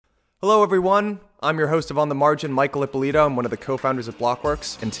Hello, everyone. I'm your host of On the Margin, Michael Ippolito. I'm one of the co-founders of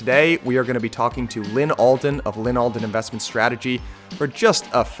Blockworks, and today we are going to be talking to Lyn Alden of Lyn Alden Investment Strategy for just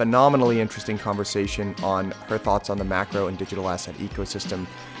a phenomenally interesting conversation on her thoughts on the macro and digital asset ecosystem.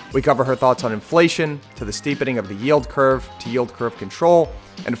 We cover her thoughts on inflation, to the steepening of the yield curve, to yield curve control,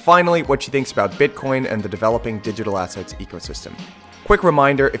 and finally, what she thinks about Bitcoin and the developing digital assets ecosystem. Quick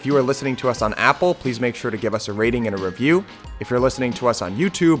reminder, if you are listening to us on Apple, please make sure to give us a rating and a review. If you're listening to us on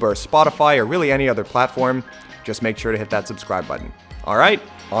YouTube or Spotify or really any other platform, just make sure to hit that subscribe button. All right,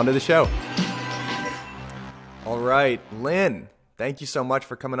 on to the show. All right, Lyn, thank you so much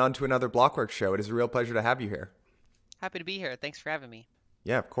for coming on to another Blockworks show. It is a real pleasure to have you here. Happy to be here. Thanks for having me.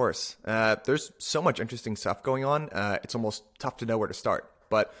 Yeah, of course. There's so much interesting stuff going on. It's almost tough to know where to start.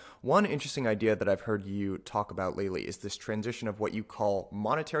 But one interesting idea that I've heard you talk about lately is this transition of what you call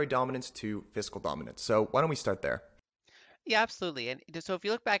monetary dominance to fiscal dominance. So why don't we start there? Yeah, absolutely. And so if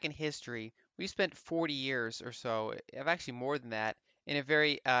you look back in history, we spent 40 years or so, actually more than that, in a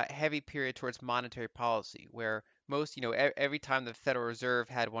very heavy period towards monetary policy, where most, every time the Federal Reserve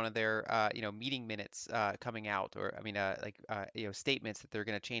had one of their, meeting minutes coming out, or statements that they're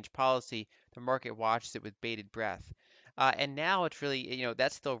going to change policy, the market watched it with bated breath. And now it's really,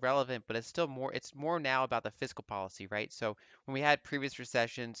 that's still relevant, but it's more now about the fiscal policy, right? So when we had previous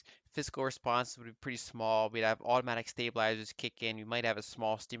recessions, fiscal response would be pretty small. We'd have automatic stabilizers kick in. We might have a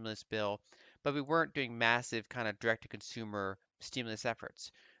small stimulus bill, but we weren't doing massive kind of direct-to-consumer stimulus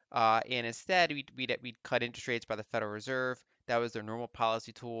efforts. And instead, we'd cut interest rates by the Federal Reserve. That was their normal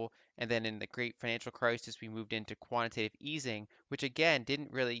policy tool. And then in the great financial crisis, we moved into quantitative easing, which again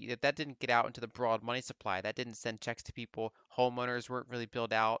didn't get out into the broad money supply. That didn't send checks to people. Homeowners weren't really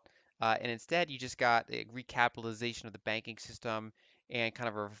built out. And instead, you just got a recapitalization of the banking system and kind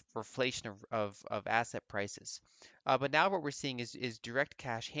of a reflation of asset prices. But now what we're seeing is direct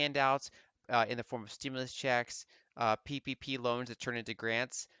cash handouts in the form of stimulus checks, PPP loans that turn into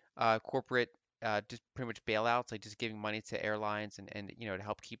grants, corporate just pretty much bailouts, like just giving money to airlines and to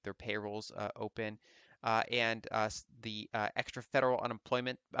help keep their payrolls open, and the extra federal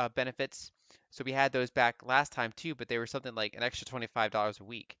unemployment benefits. So we had those back last time too, but they were something like an extra $25 a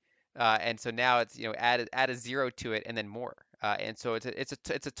week. And so now it's add a zero to it and then more. And so it's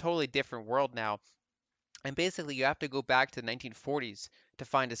a totally different world now. And basically, you have to go back to the 1940s to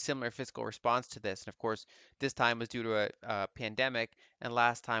find a similar fiscal response to this. And of course, this time was due to a pandemic, and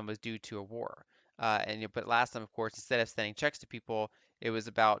last time was due to a war. But last time, of course, instead of sending checks to people, it was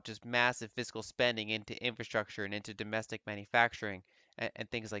about just massive fiscal spending into infrastructure and into domestic manufacturing and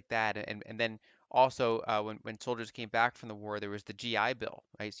things like that. And then also, when soldiers came back from the war, there was the GI Bill,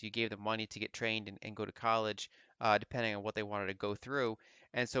 right? So you gave them money to get trained and go to college, depending on what they wanted to go through.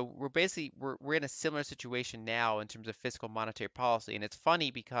 And so we're in a similar situation now in terms of fiscal monetary policy. And it's funny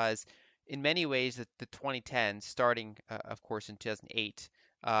because in many ways the 2010s, starting of course in 2008,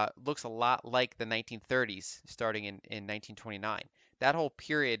 looks a lot like the 1930s, starting in 1929. That whole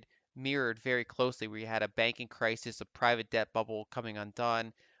period mirrored very closely where you had a banking crisis, a private debt bubble coming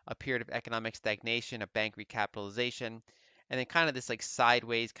undone, a period of economic stagnation, a bank recapitalization, and then kind of this like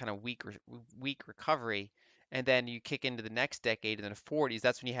sideways kind of weak recovery. And then you kick into the next decade in the 40s,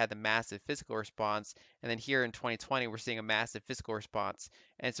 that's when you had the massive fiscal response. And then here in 2020, we're seeing a massive fiscal response.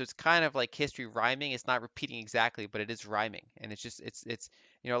 And so it's kind of like history rhyming. It's not repeating exactly, but it is rhyming. And it's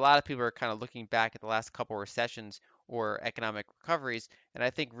a lot of people are kind of looking back at the last couple of recessions or economic recoveries. And I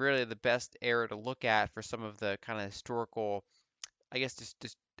think really the best era to look at for some of the kind of historical, I guess,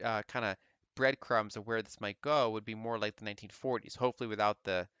 just kind of breadcrumbs of where this might go would be more like the 1940s, hopefully without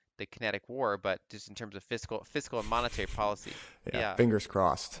the kinetic war, but just in terms of fiscal and monetary policy. Yeah, fingers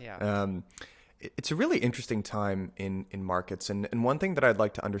crossed. Yeah. It's a really interesting time in markets. And one thing that I'd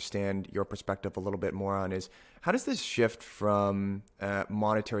like to understand your perspective a little bit more on is how does this shift from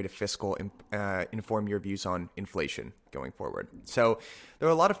monetary to fiscal inform your views on inflation going forward? So there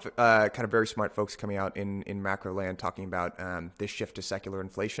are a lot of kind of very smart folks coming out in macro land talking about this shift to secular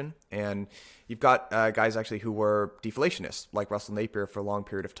inflation. And you've got guys actually who were deflationists like Russell Napier for a long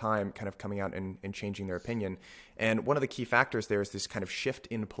period of time kind of coming out and changing their opinion. And one of the key factors there is this kind of shift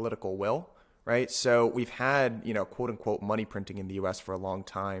in political will. Right. So we've had, quote unquote, money printing in the U.S. for a long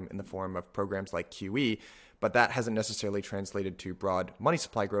time in the form of programs like QE, but that hasn't necessarily translated to broad money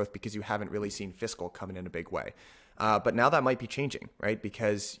supply growth because you haven't really seen fiscal come in a big way. But now that might be changing, right?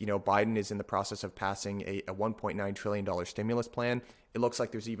 Because, Biden is in the process of passing a $1.9 trillion stimulus plan. It looks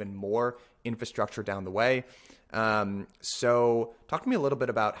like there's even more infrastructure down the way. So talk to me a little bit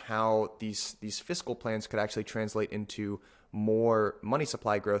about how these fiscal plans could actually translate into more money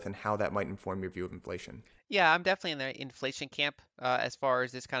supply growth and how that might inform your view of inflation. Yeah, I'm definitely in the inflation camp as far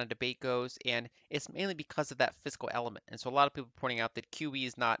as this kind of debate goes, and it's mainly because of that fiscal element. And so a lot of people are pointing out that QE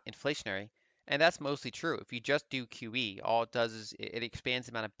is not inflationary, and that's mostly true. If you just do QE, all it does is it expands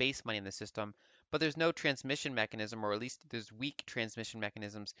the amount of base money in the system, but there's no transmission mechanism, or at least there's weak transmission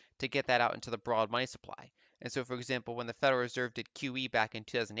mechanisms to get that out into the broad money supply. And so, for example, when the Federal Reserve did QE back in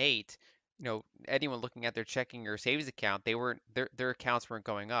 2008, anyone looking at their checking or savings account, they weren't their accounts weren't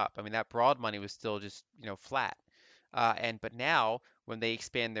going up. I mean, that broad money was still just, flat. But now when they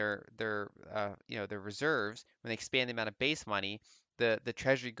expand their reserves, when they expand the amount of base money, the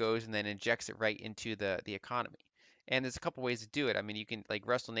Treasury goes and then injects it right into the economy. And there's a couple ways to do it. I mean, you can like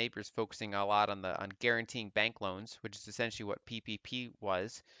Russell Napier's focusing a lot on guaranteeing bank loans, which is essentially what PPP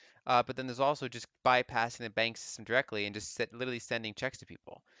was. But then there's also just bypassing the bank system directly and just literally sending checks to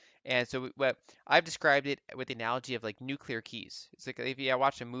people. And so what I've described it with the analogy of like nuclear keys. It's like if you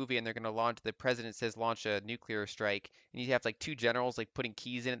watch a movie and they're going to launch, the president says launch a nuclear strike, and you have like two generals like putting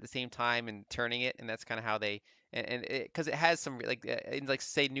keys in at the same time and turning it, and that's kind of how they and because it has some like in like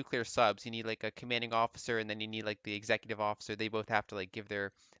say nuclear subs, you need like a commanding officer and then you need like the executive officer. They both have to like give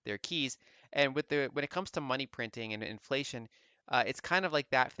their keys. And with the when it comes to money printing and inflation, it's kind of like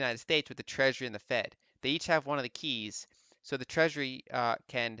that for the United States with the Treasury and the Fed. They each have one of the keys. So the Treasury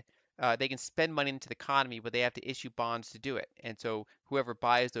can they can spend money into the economy, but they have to issue bonds to do it. And so whoever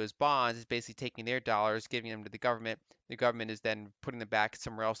buys those bonds is basically taking their dollars, giving them to the government. The government is then putting them back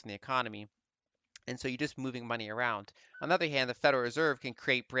somewhere else in the economy. And so you're just moving money around. On the other hand, the Federal Reserve can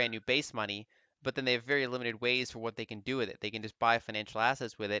create brand new base money, but then they have very limited ways for what they can do with it. They can just buy financial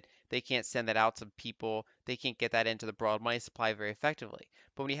assets with it. They can't send that out to people. They can't get that into the broad money supply very effectively.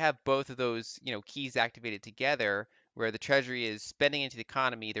 But when you have both of those, keys activated together, where the Treasury is spending into the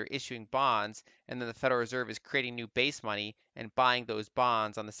economy, they're issuing bonds, and then the Federal Reserve is creating new base money and buying those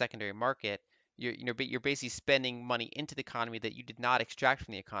bonds on the secondary market, you're basically spending money into the economy that you did not extract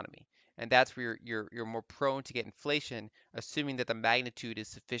from the economy. And that's where you're more prone to get inflation, assuming that the magnitude is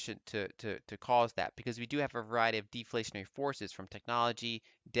sufficient to cause that. Because we do have a variety of deflationary forces from technology,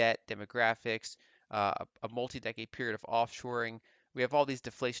 debt, demographics, a multi-decade period of offshoring. We have all these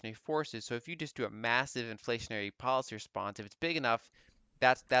deflationary forces. So if you just do a massive inflationary policy response, if it's big enough,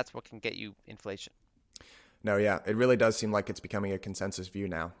 that's what can get you inflation. No, yeah, it really does seem like it's becoming a consensus view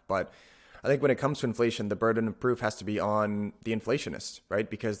now. But I think when it comes to inflation, the burden of proof has to be on the inflationists, right?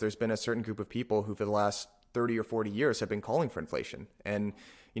 Because there's been a certain group of people who, for the last 30 or 40 years, have been calling for inflation. And,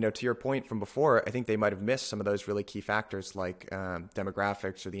 to your point from before, I think they might have missed some of those really key factors like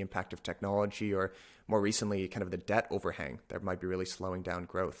demographics or the impact of technology or more recently, kind of the debt overhang that might be really slowing down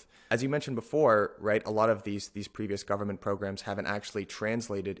growth. As you mentioned before, right, a lot of these previous government programs haven't actually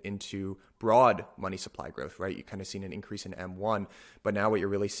translated into broad money supply growth, right? You kind of seen an increase in M1, but now what you're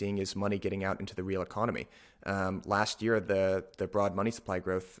really seeing is money getting out into the real economy. Last year, the broad money supply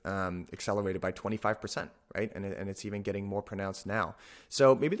growth accelerated by 25%, right? And it's even getting more pronounced now.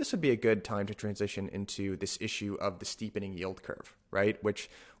 So maybe this would be a good time to transition into this issue of the steepening yield curve, right? Which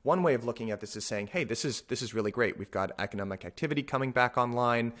one way of looking at this is saying, hey, this is really great. We've got economic activity coming back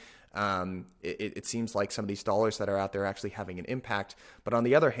online. It seems like some of these dollars that are out there are actually having an impact. But on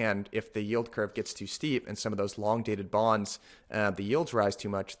the other hand, if the yield curve gets too steep and some of those long dated bonds, the yields rise too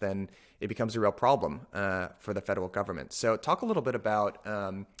much, then it becomes a real problem for the federal government. So talk a little bit about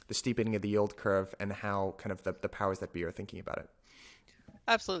the steepening of the yield curve and how kind of the powers that be are thinking about it.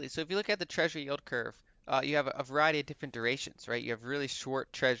 Absolutely. So if you look at the Treasury yield curve, you have a variety of different durations, right? You have really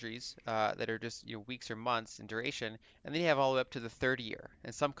short treasuries that are just weeks or months in duration, and then you have all the way up to the 30 year,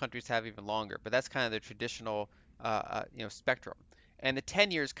 and some countries have even longer. But that's kind of the traditional, spectrum. And the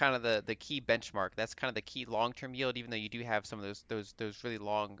 10 year is kind of the key benchmark. That's kind of the key long-term yield, even though you do have some of those really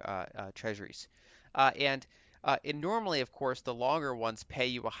long treasuries. And normally, of course, the longer ones pay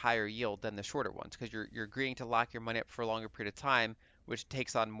you a higher yield than the shorter ones because you're agreeing to lock your money up for a longer period of time, which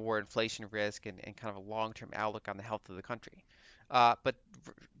takes on more inflation risk and kind of a long-term outlook on the health of the country. But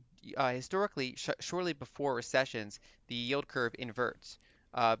historically, shortly before recessions, the yield curve inverts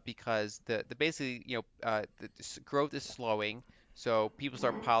because the basically the growth is slowing, so people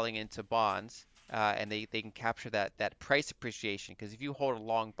start piling into bonds. And they can capture that price appreciation because if you hold a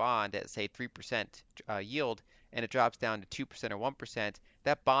long bond at say 3% yield and it drops down to 2% or 1%,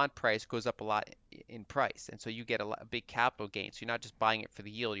 that bond price goes up a lot in price, and so you get a big capital gain. So you're not just buying it for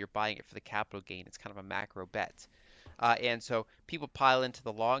the yield, you're buying it for the capital gain. It's kind of a macro bet. And so people pile into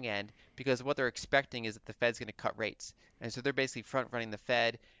the long end because what they're expecting is that the Fed's going to cut rates. And so they're basically front running the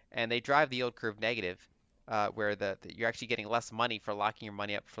Fed and they drive the yield curve negative, where you're actually getting less money for locking your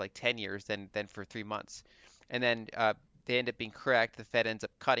money up for like 10 years than for 3 months. And then they end up being correct. The Fed ends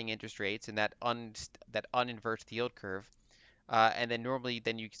up cutting interest rates, and that uninverts the yield curve. And then normally,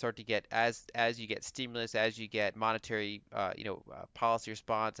 then you start to get as you get stimulus, as you get monetary, policy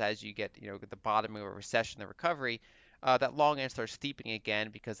response, as you get the bottom of a recession, the recovery, that long end starts steepening again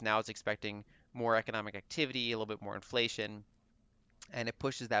because now it's expecting more economic activity, a little bit more inflation, and it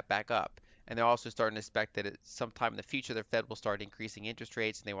pushes that back up. And they're also starting to expect that at sometime in the future, the Fed will start increasing interest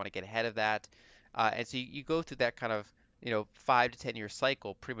rates, and they want to get ahead of that. And so you go through that kind of 5 to 10 year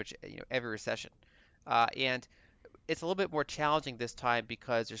cycle pretty much every recession. And it's a little bit more challenging this time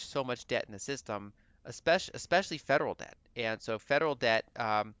because there's so much debt in the system, especially federal debt. And so federal debt,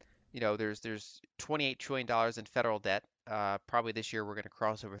 there's $28 trillion in federal debt. Probably this year we're going to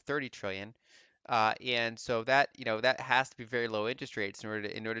cross over 30 trillion. And so that that has to be very low interest rates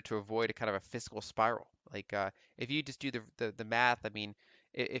in order to avoid a kind of a fiscal spiral. Like if you just do the math, I mean,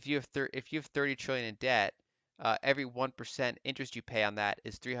 if you have 30 trillion in debt, every 1% interest you pay on that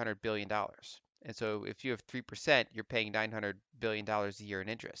is $300 billion. And so if you have 3%, you're paying $900 billion a year in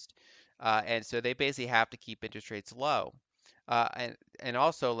interest. And so they basically have to keep interest rates low. And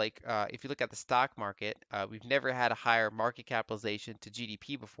also if you look at the stock market, we've never had a higher market capitalization to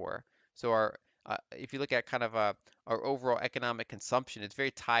GDP before. So if you look at kind of our overall economic consumption, it's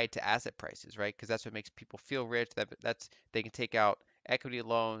very tied to asset prices, right? Because that's what makes people feel rich. That's they can take out equity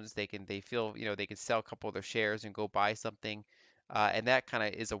loans. They feel they can sell a couple of their shares and go buy something, and that kind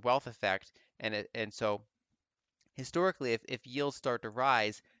of is a wealth effect. And so historically, if yields start to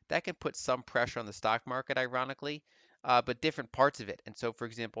rise, that can put some pressure on the stock market, ironically, but different parts of it. And so, for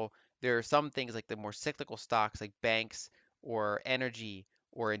example, there are some things like the more cyclical stocks like banks or energy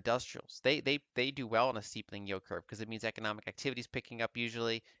or industrials. They do well on a steepening yield curve because it means economic activity is picking up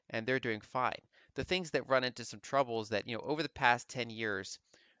usually, and they're doing fine. The things that run into some trouble is that, over the past 10 years,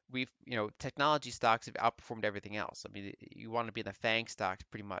 technology stocks have outperformed everything else. I mean, you want to be in the FANG stocks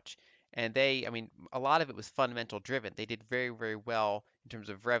pretty much. And I mean, a lot of it was fundamental driven. They did very, very well in terms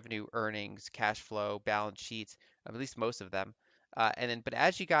of revenue, earnings, cash flow, balance sheets, at least most of them. But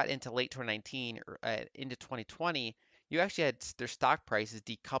as you got into late 2019 or into 2020, you actually had their stock prices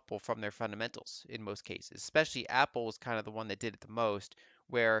decouple from their fundamentals in most cases. Especially Apple was kind of the one that did it the most,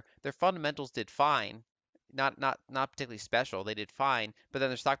 where their fundamentals did fine, not particularly special. They did fine, but then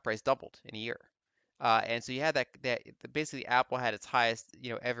their stock price doubled in a year. And so you had that basically Apple had its highest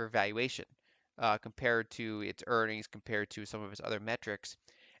ever valuation compared to its earnings, compared to some of its other metrics.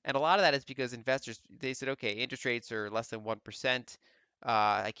 And a lot of that is because investors they said, okay, interest rates are less than 1%.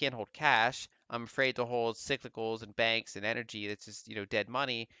 I can't hold cash. I'm afraid to hold cyclicals and banks and energy. That's just dead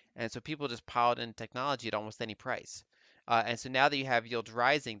money. And so people just piled in technology at almost any price. And so now that you have yields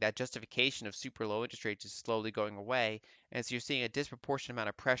rising, that justification of super low interest rates is slowly going away. And so you're seeing a disproportionate amount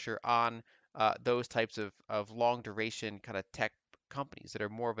of pressure on those types of long duration kind of tech companies that are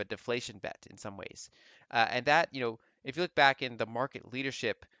more of a deflation bet in some ways. And that, if you look back in the market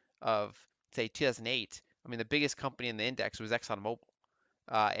leadership of, say, 2008, I mean, the biggest company in the index was ExxonMobil.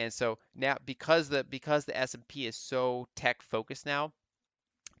 And so now, because the S&P is so tech focused now,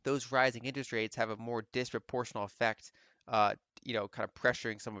 those rising interest rates have a more disproportional effect, uh, kind of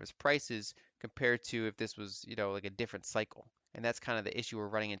pressuring some of its prices compared to if this was, like a different cycle. And that's kind of the issue we're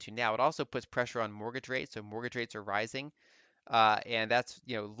running into now. It also puts pressure on mortgage rates. So mortgage rates are rising. And that's,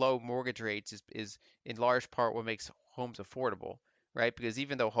 low mortgage rates is in large part what makes homes affordable, right? Because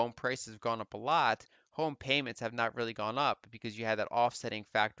even though home prices have gone up a lot, home payments have not really gone up because you had that offsetting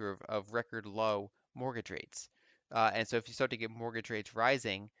factor of record low mortgage rates. And so if you start to get mortgage rates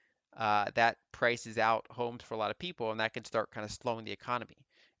rising, that prices out homes for a lot of people, and that can start kind of slowing the economy.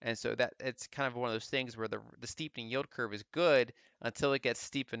 And so that it's kind of one of those things where the steepening yield curve is good until it gets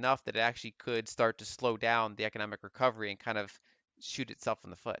steep enough that it actually could start to slow down the economic recovery and kind of shoot itself in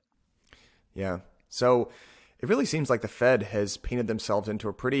the foot. Yeah. So it really seems like the Fed has painted themselves into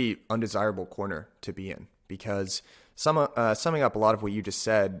a pretty undesirable corner to be in because summing up a lot of what you just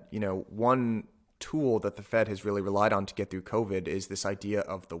said, one tool that the Fed has really relied on to get through COVID is this idea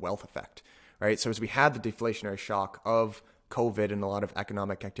of the wealth effect, right? So as we had the deflationary shock of COVID and a lot of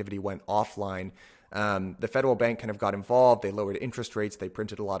economic activity went offline, the federal bank kind of got involved. They lowered interest rates. They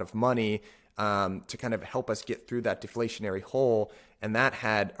printed a lot of money to kind of help us get through that deflationary hole. And that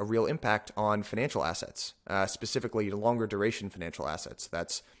had a real impact on financial assets, specifically longer duration financial assets.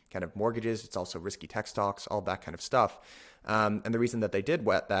 That's kind of mortgages. It's also risky tech stocks, all that kind of stuff. And the reason that they did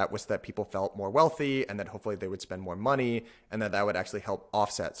that was that people felt more wealthy and that hopefully they would spend more money and that would actually help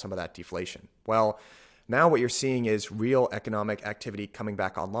offset some of that deflation. Well, now what you're seeing is real economic activity coming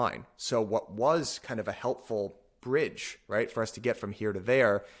back online. So what was kind of a helpful bridge, right, for us to get from here to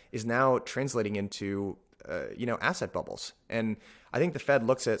there is now translating into asset bubbles. And I think the Fed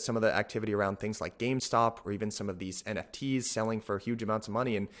looks at some of the activity around things like GameStop or even some of these NFTs selling for huge amounts of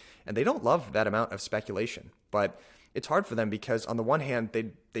money, and they don't love that amount of speculation. But it's hard for them because on the one hand,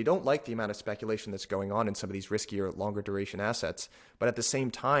 they don't like the amount of speculation that's going on in some of these riskier, longer duration assets. But at the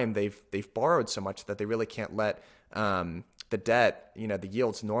same time, they've borrowed so much that they really can't let the debt, the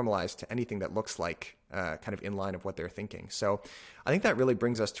yields normalize to anything that looks like kind of in line of what they're thinking. So I think that really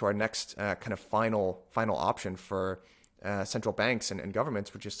brings us to our next kind of final option for central banks and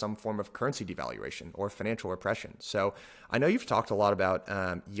governments, which is some form of currency devaluation or financial repression. So I know you've talked a lot about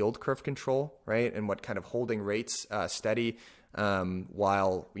yield curve control, right, and what kind of holding rates steady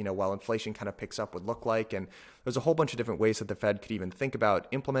while inflation kind of picks up would look like. And there's a whole bunch of different ways that the Fed could even think about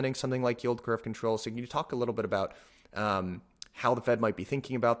implementing something like yield curve control. So can you talk a little bit about how the Fed might be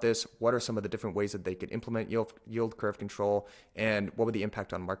thinking about this? What are some of the different ways that they could implement yield curve control, and what would the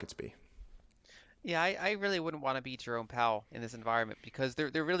impact on markets be? Yeah, I really wouldn't want to be Jerome Powell in this environment because there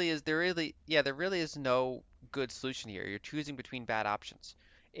really is no good solution here. You're choosing between bad options.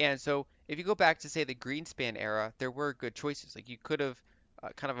 And so if you go back to say the Greenspan era, there were good choices. Like you could have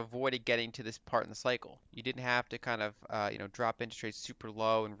kind of avoided getting to this part in the cycle. You didn't have to kind of drop interest rates super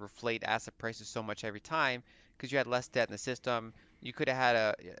low and reflate asset prices so much every time because you had less debt in the system. You could have had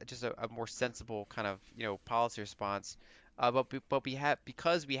a more sensible kind of policy response. But we have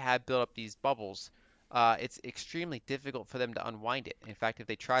because we have built up these bubbles, it's extremely difficult for them to unwind it. In fact, if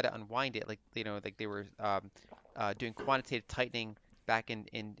they try to unwind it, like they were doing quantitative tightening back in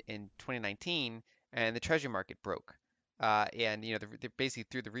 2019, and the Treasury market broke, and they're basically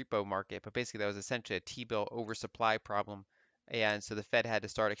through the repo market, but basically that was essentially a T-bill oversupply problem, and so the Fed had to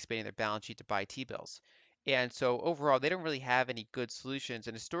start expanding their balance sheet to buy T-bills. And so overall, they don't really have any good solutions.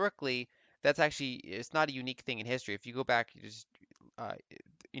 And historically, that's actually it's not a unique thing in history. If you go back, just uh,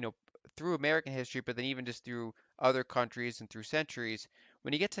 you know, through American history, but then even just through other countries and through centuries,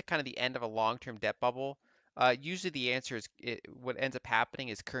 when you get to kind of the end of a long-term debt bubble, usually the answer is what ends up happening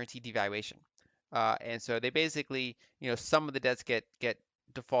is currency devaluation. And so they basically, some of the debts get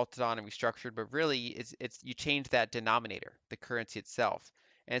defaulted on and restructured, but really it's you change that denominator, the currency itself.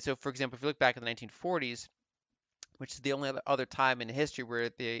 And so, for example, if you look back in the 1940s, which is the only other time in history where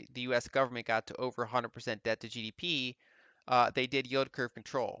the U.S. government got to over 100% debt to GDP, they did yield curve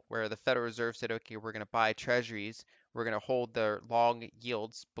control, where the Federal Reserve said, okay, we're going to buy treasuries, we're going to hold their long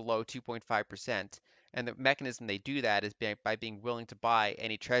yields below 2.5%. And the mechanism they do that is by being willing to buy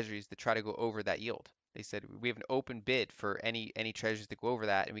any treasuries that try to go over that yield. They said we have an open bid for any treasuries that go over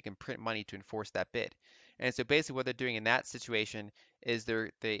that, and we can print money to enforce that bid. And so basically, what they're doing in that situation is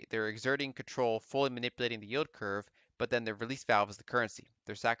they're exerting control, fully manipulating the yield curve, but then their release valve is the currency.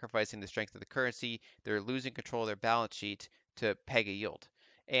 They're sacrificing the strength of the currency. They're losing control of their balance sheet to peg a yield.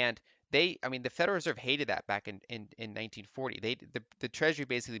 And I mean, the Federal Reserve hated that back in 1940. The Treasury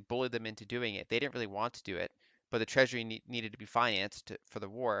basically bullied them into doing it. They didn't really want to do it, but the Treasury needed to be financed for the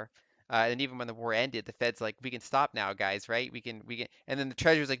war. And even when the war ended, the Fed's like, we can stop now, guys, right? We can. And then the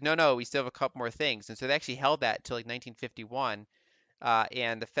Treasury's like, no, no, we still have a couple more things. And so they actually held that till like 1951,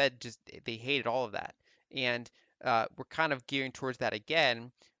 and the Fed just they hated all of that. And we're kind of gearing towards that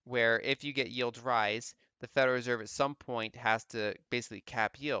again, where if you get yields rise, the Federal Reserve at some point has to basically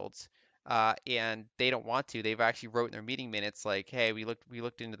cap yields. And they don't want to. They've actually wrote in their meeting minutes like, "Hey, we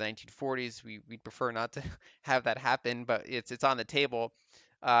looked into the 1940s. We'd prefer not to have that happen, but it's on the table."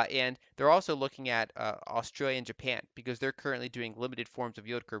 And they're also looking at Australia and Japan because they're currently doing limited forms of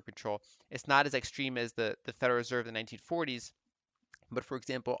yield curve control. It's not as extreme as the Federal Reserve in the 1940s, but for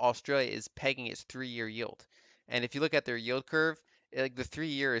example, Australia is pegging its 3-year yield. And if you look at their yield curve, like the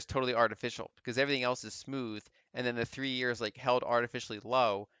 3-year is totally artificial because everything else is smooth, and then the 3-year is like held artificially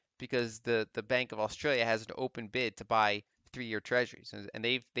low because the Bank of Australia has an open bid to buy 3-year treasuries, and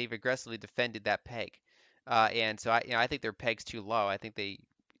they've aggressively defended that peg. And so I think their peg's too low. I think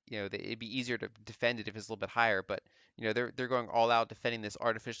it'd be easier to defend it if it's a little bit higher, but they're going all out defending this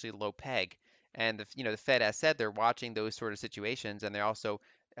artificially low peg. And the Fed has said they're watching those sort of situations, and they also,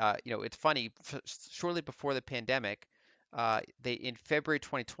 it's funny. Shortly before the pandemic, they in February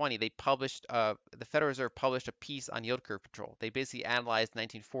 2020, the Federal Reserve published a piece on yield curve control. They basically analyzed the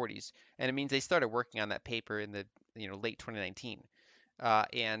 1940s, and it means they started working on that paper in the late 2019.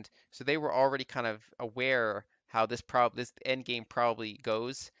 And so they were already kind of aware how this end game probably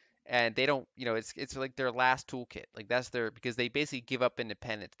goes, and they don't, it's like their last toolkit. Like that's their because they basically give up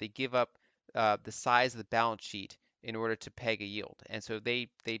independence. They give up the size of the balance sheet in order to peg a yield, and so they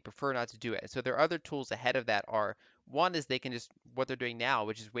prefer not to do it. So their other tools ahead of that are one is they can just what they're doing now,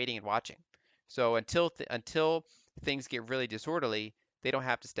 which is waiting and watching. So until things get really disorderly, they don't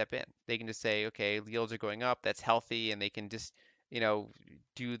have to step in. They can just say, okay, yields are going up, that's healthy, and they can just, you know,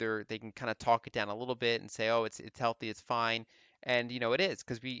 they can kind of talk it down a little bit and say, oh, it's healthy, it's fine. And it is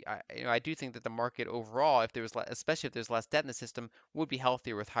because I do think that the market overall, if there was especially if there's less debt in the system, would be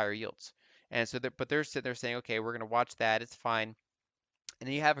healthier with higher yields. And so, but they're sitting there saying, okay, we're going to watch that, it's fine. And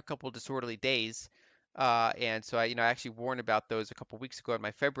then you have a couple of disorderly days. And so I actually warned about those a couple of weeks ago in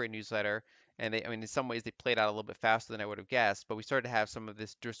my February newsletter. And I mean, in some ways they played out a little bit faster than I would have guessed. But we started to have some of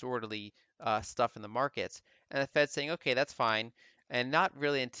this disorderly stuff in the markets, and the Fed saying, okay, that's fine. And not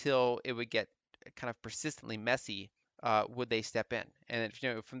really until it would get kind of persistently messy would they step in. And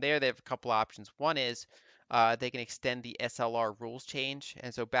from there they have a couple options. One is they can extend the SLR rules change.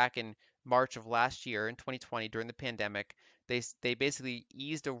 And so back in March of last year, in 2020, during the pandemic, they basically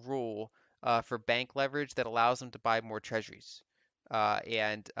eased a rule for bank leverage that allows them to buy more treasuries.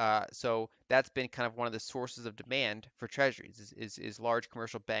 And so that's been kind of one of the sources of demand for treasuries is large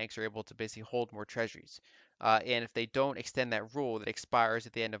commercial banks are able to basically hold more treasuries. And if they don't extend that rule that expires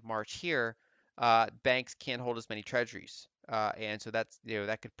at the end of March here, banks can't hold as many treasuries. And so that's,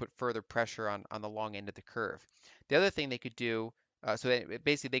 that could put further pressure on the long end of the curve. The other thing they could do,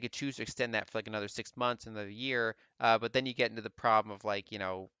 basically they could choose to extend that for like another 6 months, another year, but then you get into the problem of like,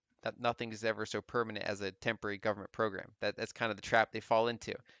 that nothing is ever so permanent as a temporary government program. That's kind of the trap they fall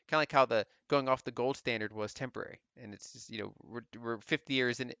into. Kind of like how the going off the gold standard was temporary, and it's just, we're 50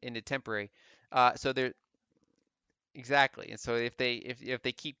 years into temporary. So there exactly, and so if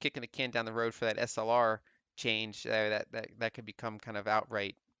they keep kicking the can down the road for that SLR change, that could become kind of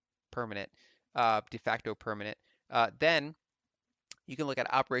outright permanent, de facto permanent. Then you can look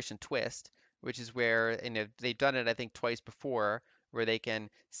at Operation Twist, which is where, they've done it, I think, twice before, where they can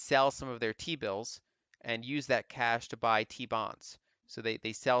sell some of their T-bills and use that cash to buy T-bonds. So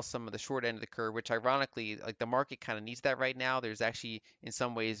they sell some of the short end of the curve, which ironically, like the market kind of needs that right now. There's actually, in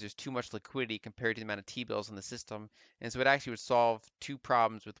some ways, there's too much liquidity compared to the amount of T-bills in the system. And so it actually would solve two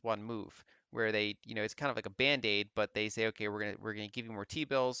problems with one move, where it's kind of like a band-aid, but they say, okay, we're gonna give you more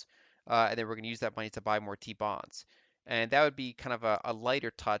T-bills, and then we're gonna use that money to buy more T-bonds. And that would be kind of a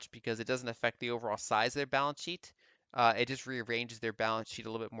lighter touch because it doesn't affect the overall size of their balance sheet. It just rearranges their balance sheet a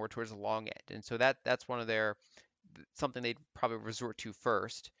little bit more towards the long end. And so that's one of their something they'd probably resort to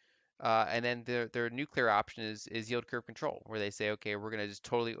first. And then their nuclear option is yield curve control, where they say, okay, we're going to just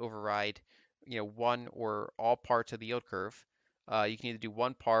totally override, one or all parts of the yield curve. You can either do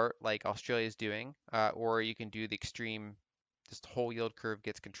one part like Australia is doing, or you can do the extreme, just the whole yield curve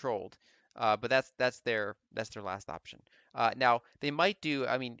gets controlled. But that's their last option. Now they might do,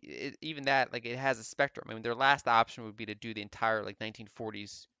 I mean, even that, like, it has a spectrum. I mean, their last option would be to do the entire like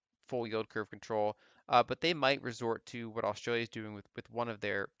 1940s full yield curve control, but they might resort to what Australia is doing with one of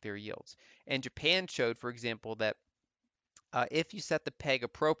their yields. And Japan showed, for example, that if you set the peg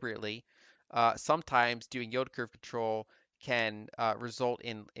appropriately, sometimes doing yield curve control can result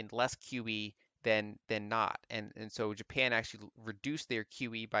in less QE than not. And so Japan actually reduced their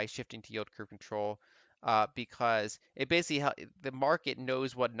QE by shifting to yield curve control because it basically the market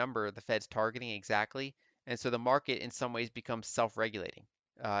knows what number the Fed's targeting exactly, and so the market in some ways becomes self-regulating.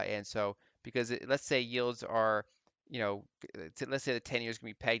 And so because let's say yields are, let's say the 10 years can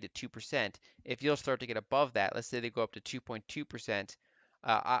be pegged at 2%. If yields start to get above that, let's say they go up to 2.2%,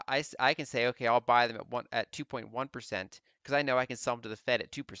 I can say, okay, I'll buy them at 2.1% because I know I can sell them to the Fed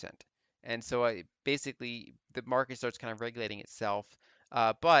at 2%. And so basically the market starts kind of regulating itself.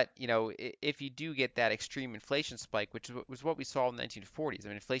 But if you do get that extreme inflation spike, which was what we saw in the 1940s, I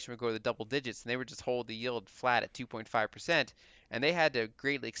mean, inflation would go to the double digits, and they would just hold the yield flat at 2.5%, and they had to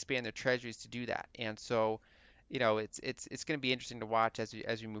greatly expand their treasuries to do that. And so, it's going to be interesting to watch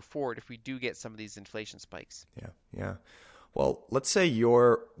as we move forward if we do get some of these inflation spikes. Yeah, yeah. Well, let's say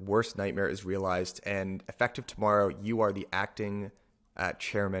your worst nightmare is realized, and effective tomorrow, you are the acting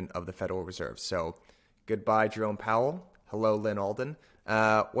chairman of the Federal Reserve. So, goodbye, Jerome Powell. Hello, Lynn Alden.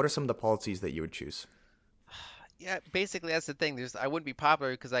 What are some of the policies that you would choose? Yeah, basically that's the thing. I wouldn't be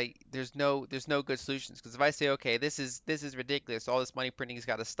popular because there's no good solutions. Because if I say, okay, this is ridiculous, all this money printing has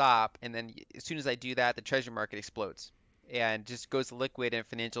got to stop, and then as soon as I do that, the treasury market explodes and just goes to liquid, and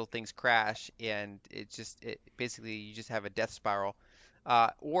financial things crash, and it basically you just have a death spiral.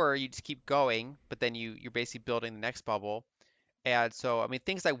 Or you just keep going, but then you're basically building the next bubble. And so, I mean,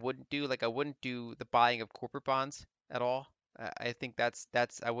 things I wouldn't do, like I wouldn't do the buying of corporate bonds at all. I think that's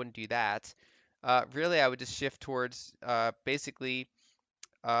I wouldn't do that. Really, I would just shift towards basically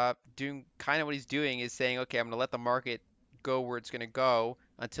doing kind of what he's doing is saying, okay, I'm going to let the market go where it's going to go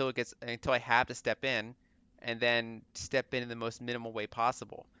until I have to step in, and then step in the most minimal way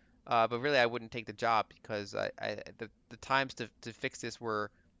possible. But really, I wouldn't take the job because the times to fix this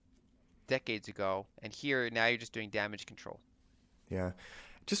were decades ago, and here now you're just doing damage control. Yeah.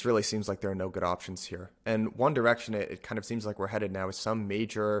 It just really seems like there are no good options here. And one direction it kind of seems like we're headed now is some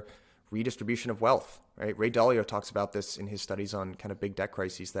major redistribution of wealth, right? Ray Dalio talks about this in his studies on kind of big debt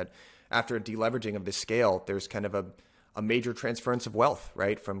crises that after a deleveraging of this scale, there's kind of a major transference of wealth,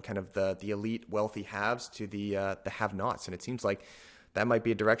 right? From kind of the elite wealthy haves to the have-nots. And it seems like that might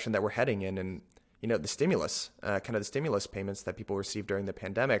be a direction that we're heading in. And, the stimulus, kind of the stimulus payments that people received during the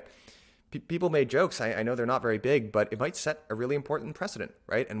pandemic, people made jokes. I know they're not very big, but it might set a really important precedent,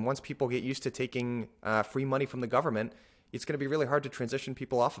 right? And once people get used to taking free money from the government, it's going to be really hard to transition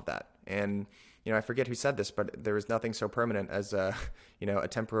people off of that. And I forget who said this, but there is nothing so permanent as a a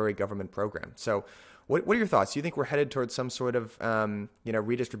temporary government program. So, what are your thoughts? Do you think we're headed towards some sort of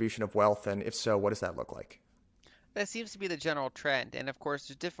redistribution of wealth? And if so, what does that look like? That seems to be the general trend, and of course,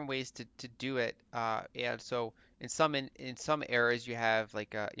 there's different ways to do it. And so, in some areas, you have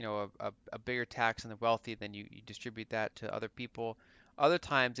like a bigger tax on the wealthy, then you distribute that to other people. Other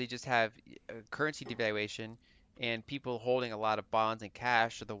times, they just have currency devaluation, and people holding a lot of bonds and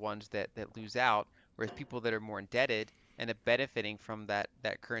cash are the ones that lose out, whereas people that are more indebted end up benefiting from that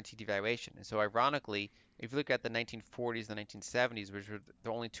currency devaluation. And so, ironically, if you look at the 1940s and the 1970s, which were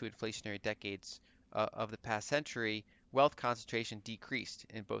the only two inflationary decades of the past century, wealth concentration decreased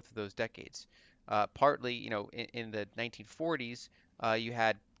in both of those decades. Partly, in the 1940s, you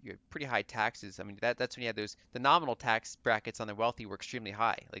had pretty high taxes. I mean, that's when you had the nominal tax brackets on the wealthy were extremely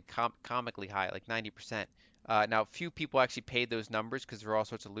high, like comically high, like 90%. Now, few people actually paid those numbers because there were all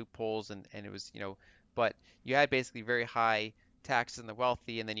sorts of loopholes, and it was, but you had basically very high taxes on the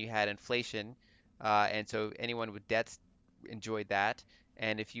wealthy, and then you had inflation, and so anyone with debts enjoyed that.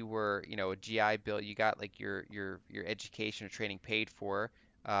 And if you were, a GI Bill, you got like your education or training paid for.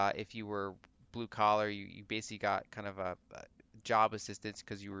 If you were blue collar, you basically got kind of a job assistance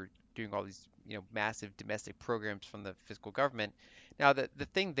because you were doing all these, massive domestic programs from the fiscal government. Now, the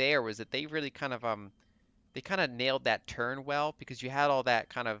thing there was that they kind of nailed that turn well because you had all that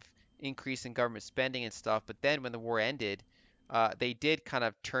kind of increase in government spending and stuff. But then when the war ended, they did kind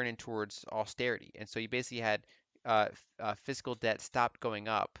of turn in towards austerity, and so you basically had fiscal debt stopped going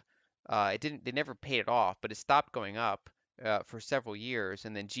up. It didn't. They never paid it off, but it stopped going up for several years,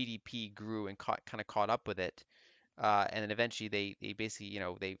 and then GDP grew and kind of caught up with it. And then eventually they basically,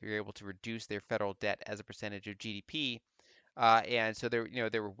 they were able to reduce their federal debt as a percentage of GDP, and so there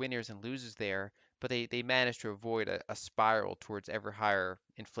were winners and losers there, but they managed to avoid a spiral towards ever higher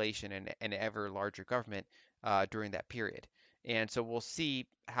inflation and ever larger government during that period. And so we'll see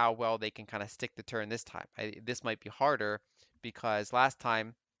how well they can kind of stick the turn this time. This might be harder because last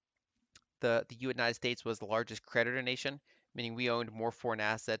time the United States was the largest creditor nation, meaning we owned more foreign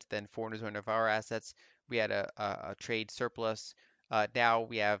assets than foreigners owned of our assets. We had a trade surplus. Now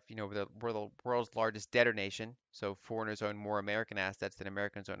we have, we're the world's largest debtor nation, so foreigners own more American assets than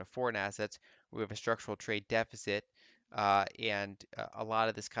Americans own of foreign assets. We have a structural trade deficit, and a lot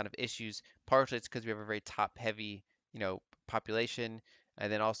of this kind of issues. Partially, it's because we have a very top-heavy, population,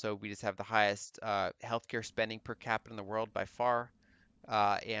 and then also we just have the highest healthcare spending per capita in the world by far.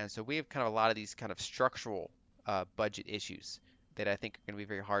 And so we have kind of a lot of these kind of structural budget issues that I think are going to be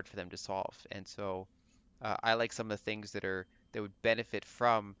very hard for them to solve. And so I like some of the things that would benefit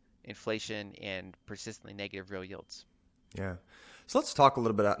from inflation and persistently negative real yields. Yeah. So let's talk a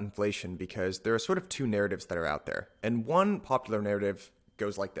little bit about inflation because there are sort of two narratives that are out there. And one popular narrative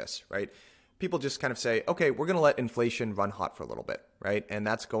goes like this, right? People just kind of say, okay, we're going to let inflation run hot for a little bit, right? And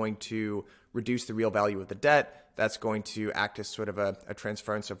that's going to reduce the real value of the debt. That's going to act as sort of a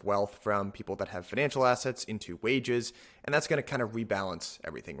transference of wealth from people that have financial assets into wages. And that's going to kind of rebalance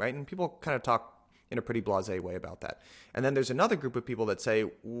everything, right? And people kind of talk in a pretty blasé way about that. And then there's another group of people that say,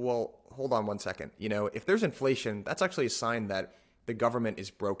 well, hold on one second. If there's inflation, that's actually a sign that the government is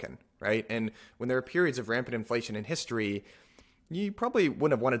broken, right? And when there are periods of rampant inflation in history, you probably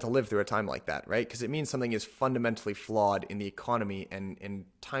wouldn't have wanted to live through a time like that, right? Because it means something is fundamentally flawed in the economy, and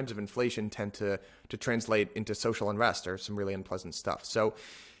times of inflation tend to translate into social unrest or some really unpleasant stuff. So,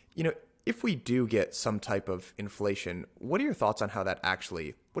 if we do get some type of inflation, what are your thoughts on what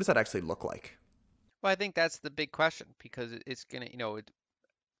does that actually look like? Well, I think that's the big question because it's going to,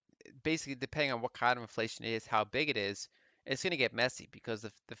 basically depending on what kind of inflation it is, how big it is, it's going to get messy because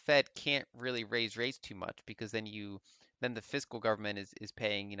the Fed can't really raise rates too much because then the fiscal government is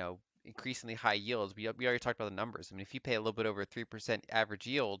paying, increasingly high yields. We already talked about the numbers. I mean, if you pay a little bit over a 3% average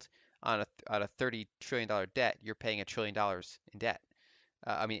yield on a $30 trillion debt, you're paying $1 trillion in debt.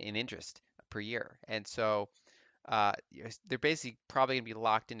 I mean, in interest per year. And so they're basically probably going to be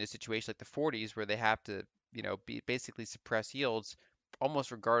locked into a situation like the 40s where they have to, be basically suppress yields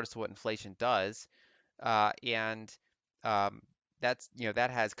almost regardless of what inflation does. And um,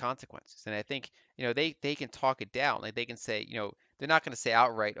 that has consequences. And I think, they can talk it down. Like they can say, they're not going to say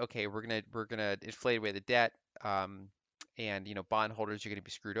outright, okay, we're gonna inflate away the debt, and bondholders are going to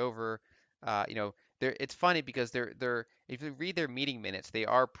be screwed over. It's funny because they're if you read their meeting minutes, they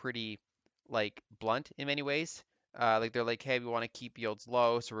are pretty like blunt in many ways. Like they're like, hey, we want to keep yields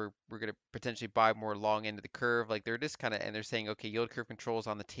low, so we're gonna potentially buy more long end of the curve. Like they're just kind of and they're saying, okay, yield curve control is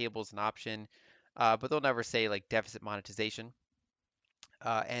on the table as an option, but they'll never say like deficit monetization,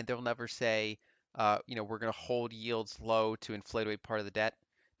 and they'll never say, we're going to hold yields low to inflate away part of the debt.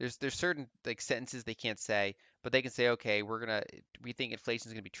 There's certain like sentences they can't say, but they can say, okay, we think inflation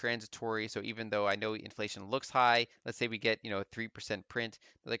is going to be transitory. So even though I know inflation looks high, let's say we get a 3% print,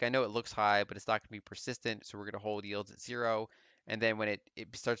 like I know it looks high, but it's not going to be persistent. So we're going to hold yields at zero. And then when it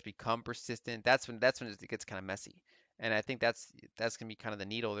starts to become persistent, that's when it gets kind of messy. And I think that's going to be kind of the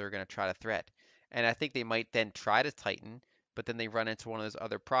needle they're going to try to thread. And I think they might then try to tighten, but then they run into one of those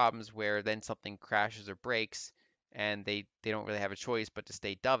other problems where then something crashes or breaks and they don't really have a choice but to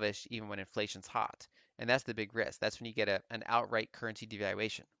stay dovish even when inflation's hot. And that's the big risk. That's when you get an outright currency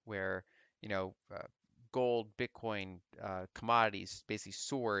devaluation where, you know, uh, gold, Bitcoin, commodities basically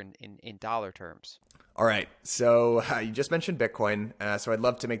soar in dollar terms. All right. So you just mentioned Bitcoin. So I'd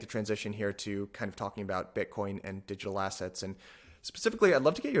love to make the transition here to kind of talking about Bitcoin and digital assets. And specifically, I'd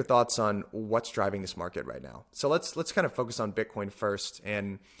love to get your thoughts on what's driving this market right now. So let's kind of focus on Bitcoin first.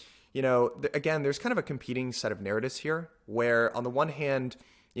 And again, there's kind of a competing set of narratives here, where on the one hand,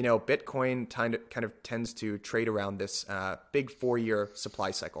 Bitcoin kind of tends to trade around this big 4-year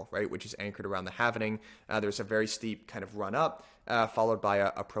supply cycle, right, which is anchored around the halvening. There's a very steep kind of run up, followed by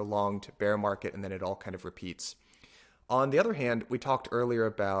a prolonged bear market, and then it all kind of repeats. On the other hand, we talked earlier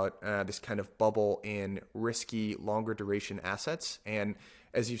about this kind of bubble in risky, longer duration assets. And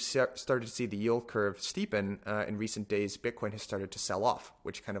as you've started to see the yield curve steepen in recent days, Bitcoin has started to sell off,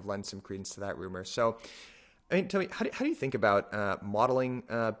 which kind of lends some credence to that rumor. So, I mean, tell me, how do you think about modeling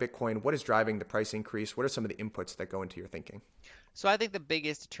Bitcoin? What is driving the price increase? What are some of the inputs that go into your thinking? So I think the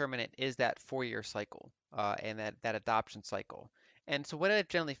biggest determinant is that 4-year cycle, and that adoption cycle. And so what I've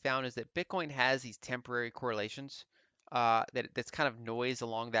generally found is that Bitcoin has these temporary correlations, that's kind of noise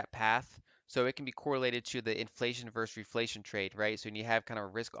along that path. So it can be correlated to the inflation versus reflation trade, right? So when you have kind of a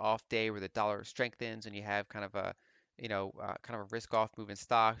risk off day where the dollar strengthens and you have kind of a risk off move in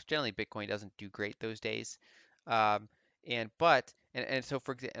stocks. Generally, Bitcoin doesn't do great those days. Um, and so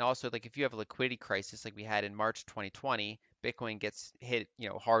for example, and also like if you have a liquidity crisis like we had in March 2020, Bitcoin gets hit,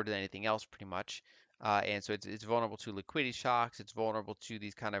 harder than anything else pretty much. And so it's vulnerable to liquidity shocks. It's vulnerable to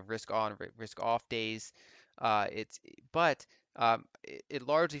these kind of risk on, risk off days. It's but it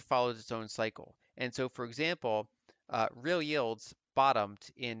largely follows its own cycle. And so, for example, real yields bottomed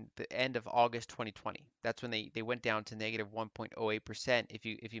in the end of August 2020. That's when they went down to negative 1.08%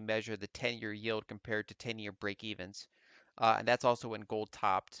 if you measure the 10-year yield compared to 10-year break evens. And that's also when gold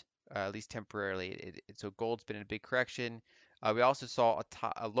topped, at least temporarily. So gold's been in a big correction. We also saw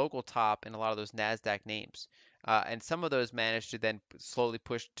a local top in a lot of those NASDAQ names. And some of those managed to then slowly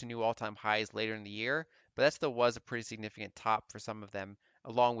push to new all-time highs later in the year, but that still was a pretty significant top for some of them,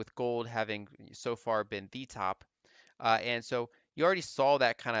 along with gold having so far been the top. And so you already saw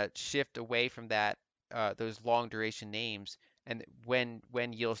that kind of shift away from those long duration names, and when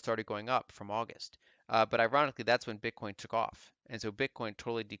yields started going up from August. But ironically, that's when Bitcoin took off, and so Bitcoin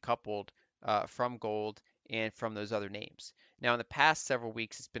totally decoupled from gold and from those other names. Now, in the past several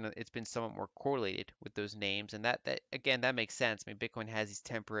weeks, it's been somewhat more correlated with those names, and that again that makes sense. I mean, Bitcoin has these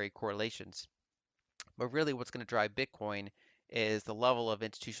temporary correlations, but really, what's going to drive Bitcoin is the level of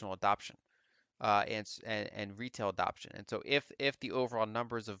institutional adoption, and retail adoption. And so if the overall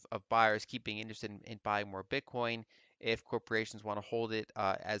numbers of buyers keep being interested in buying more Bitcoin, if corporations want to hold it,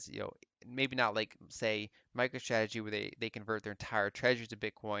 as maybe not like say MicroStrategy where they convert their entire treasury to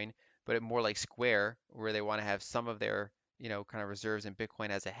Bitcoin, but more like Square where they want to have some of their kind of reserves in Bitcoin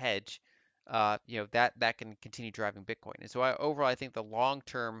as a hedge. That can continue driving Bitcoin. And so overall, I think the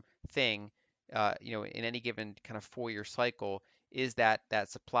long-term thing, in any given kind of 4-year cycle is that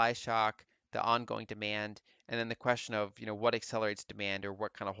supply shock, the ongoing demand, and then the question of, what accelerates demand or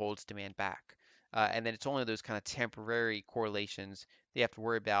what kind of holds demand back. And then it's only those kind of temporary correlations that you have to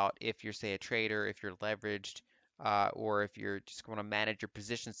worry about if you're, say, a trader, if you're leveraged, or if you're just going to manage your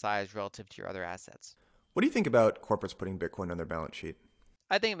position size relative to your other assets. What do you think about corporates putting Bitcoin on their balance sheet?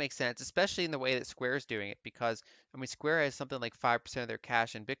 I think it makes sense, especially in the way that Square is doing it, because I mean Square has something like 5% of their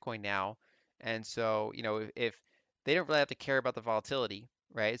cash in Bitcoin now, and so if they don't really have to care about the volatility,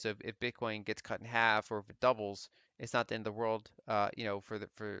 right? So if Bitcoin gets cut in half or if it doubles, it's not the end of the world, for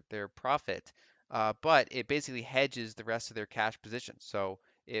their profit. But it basically hedges the rest of their cash position. So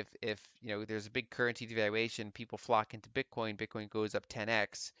if there's a big currency devaluation, people flock into Bitcoin, Bitcoin goes up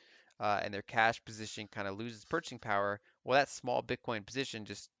 10x, and their cash position kind of loses purchasing power. Well, that small Bitcoin position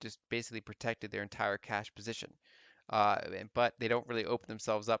just basically protected their entire cash position. But they don't really open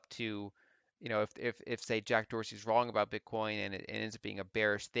themselves up to, if say Jack Dorsey's wrong about Bitcoin and it ends up being a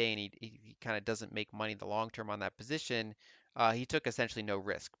bearish thing, he kind of doesn't make money in the long term on that position. He took essentially no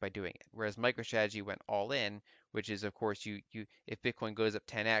risk by doing it. Whereas MicroStrategy went all in, which is of course you if Bitcoin goes up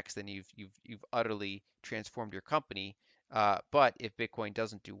 10x, then you've utterly transformed your company. But if Bitcoin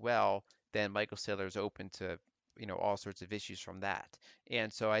doesn't do well, then Michael Saylor is open to all sorts of issues from that.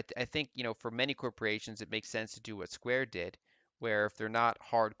 And so I think, for many corporations, it makes sense to do what Square did, where if they're not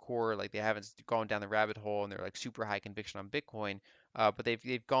hardcore, like they haven't gone down the rabbit hole and they're like super high conviction on Bitcoin, but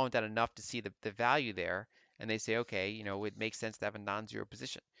they've gone down enough to see the value there, and they say, okay, it makes sense to have a non-zero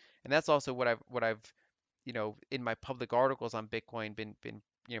position. And that's also what I've in my public articles on Bitcoin been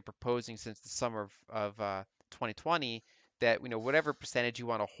proposing since the summer of 2020, that whatever percentage you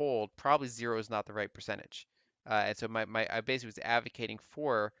want to hold, probably zero is not the right percentage. And so I basically was advocating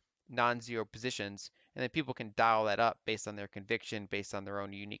for non-zero positions, and then people can dial that up based on their conviction, based on their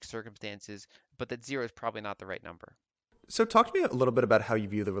own unique circumstances, but that zero is probably not the right number. So, talk to me a little bit about how you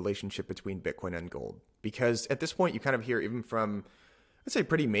view the relationship between Bitcoin and gold, because at this point, you kind of hear even from, I'd say,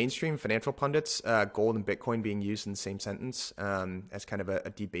 pretty mainstream financial pundits, gold and Bitcoin being used in the same sentence as kind of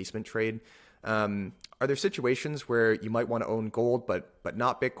a debasement trade. Are there situations where you might want to own gold but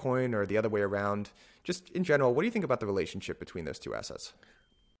not Bitcoin, or the other way around? Just in general, what do you think about the relationship between those two assets?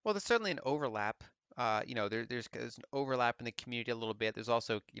 Well, there's certainly an overlap. There's an overlap in the community a little bit. There's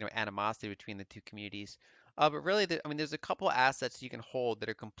also, animosity between the two communities. But really, I mean, there's a couple assets you can hold that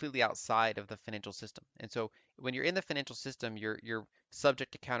are completely outside of the financial system. And so when you're in the financial system, you're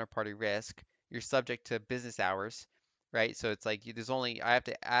subject to counterparty risk. You're subject to business hours, right? So it's like I have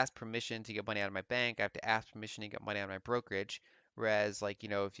to ask permission to get money out of my bank. I have to ask permission to get money out of my brokerage. Whereas, like,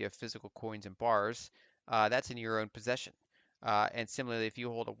 if you have physical coins and bars, that's in your own possession. And similarly, if you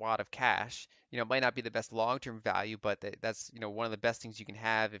hold a wad of cash, it might not be the best long-term value, but that's, one of the best things you can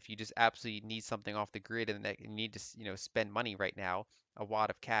have if you just absolutely need something off the grid and that you need to, spend money right now, a wad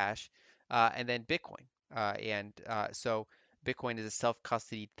of cash. And then Bitcoin. So Bitcoin is a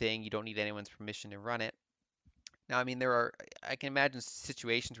self-custody thing. You don't need anyone's permission to run it. Now, I mean, I can imagine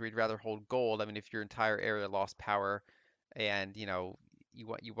situations where you'd rather hold gold. I mean, if your entire area lost power and, you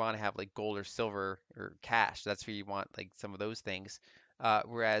want to have like gold or silver or cash, that's where you want like some of those things.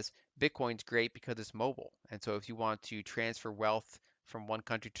 Whereas Bitcoin's great because it's mobile. And so if you want to transfer wealth from one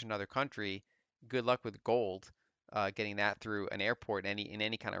country to another country, good luck with gold, getting that through an airport in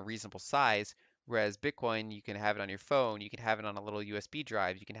any kind of reasonable size. Whereas Bitcoin, you can have it on your phone, you can have it on a little USB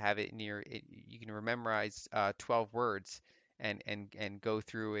drive, you can have it you can memorize 12 words and go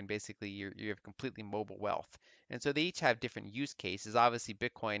through and basically you have completely mobile wealth. And so they each have different use cases. Obviously,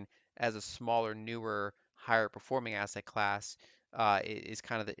 Bitcoin as a smaller, newer, higher performing asset class is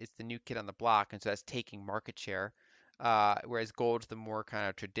kind of it's the new kid on the block, and so that's taking market share. Whereas gold's the more kind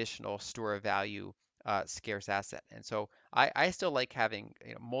of traditional store of value, scarce asset. And so I still like having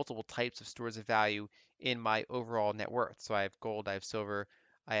multiple types of stores of value in my overall net worth. So I have gold, I have silver,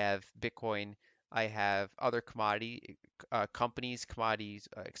 I have Bitcoin, I have other commodity companies, commodities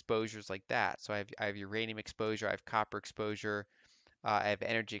exposures like that. So I have uranium exposure, I have copper exposure, I have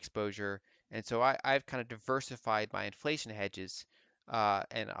energy exposure, and so I've kind of diversified my inflation hedges,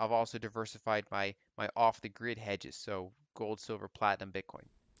 and I've also diversified my off the grid hedges. So gold, silver, platinum, Bitcoin.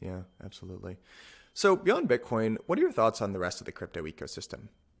 Yeah, absolutely. So, beyond Bitcoin, what are your thoughts on the rest of the crypto ecosystem?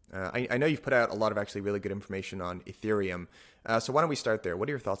 I know you've put out a lot of actually really good information on Ethereum. So, why don't we start there? What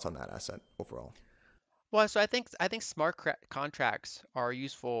are your thoughts on that asset overall? Well, so I think smart contracts are a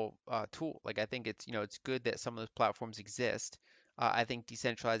useful tool. Like I think it's good that some of those platforms exist. I think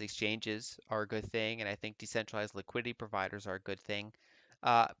decentralized exchanges are a good thing, and I think decentralized liquidity providers are a good thing.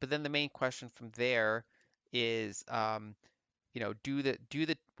 But then the main question from there is, well,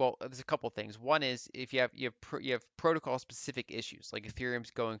 there's a couple things. One is if you have protocol specific issues, like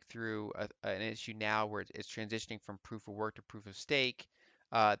Ethereum's going through an issue now where it's transitioning from proof of work to proof of stake.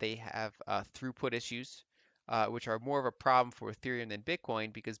 They have throughput issues, which are more of a problem for Ethereum than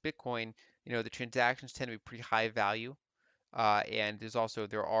Bitcoin because Bitcoin, the transactions tend to be pretty high value. And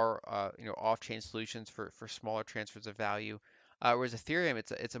there are off-chain solutions for smaller transfers of value. Whereas Ethereum,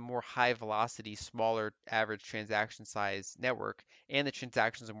 it's a more high velocity, smaller average transaction size network, and the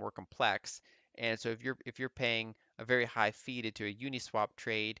transactions are more complex. And so if you're paying a very high fee to do a Uniswap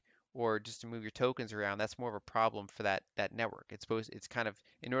trade or just to move your tokens around, that's more of a problem for that network. It's kind of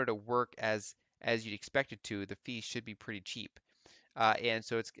in order to work as you'd expect it to, the fees should be pretty cheap. And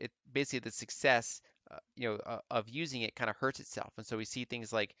so it basically the success of using it kind of hurts itself. And so we see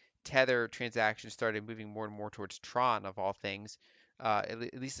things like Tether transactions started moving more and more towards Tron of all things, at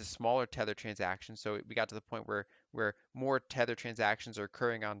least the smaller Tether transactions. So we got to the point where more Tether transactions are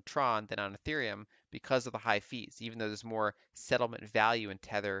occurring on Tron than on Ethereum because of the high fees, even though there's more settlement value in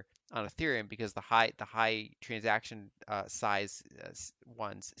Tether on Ethereum because the high transaction size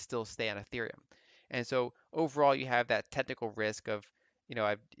ones still stay on Ethereum. And so overall, you have that technical risk of,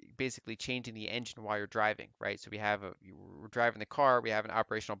 I've basically changing the engine while you're driving, right? So we're driving the car, we have an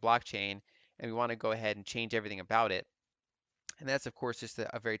operational blockchain, and we want to go ahead and change everything about it. And that's, of course, just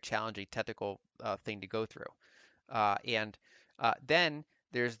a very challenging technical thing to go through. And then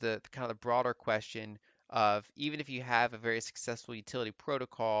there's the kind of the broader question of even if you have a very successful utility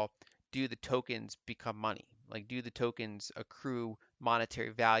protocol, do the tokens become money? Like, do the tokens accrue monetary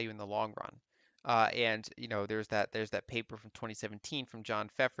value in the long run? And there's that paper from 2017 from John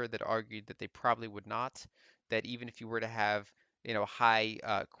Pfeffer that argued that they probably would not. That even if you were to have high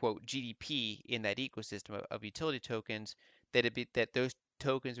quote GDP in that ecosystem of utility tokens, that those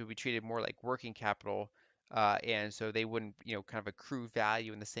tokens would be treated more like working capital, and so they wouldn't kind of accrue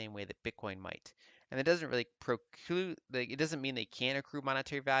value in the same way that Bitcoin might. And it doesn't really preclude, like, it doesn't mean they can't accrue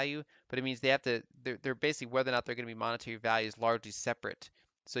monetary value, but it means they have to, they're basically whether or not they're going to be monetary value is largely separate.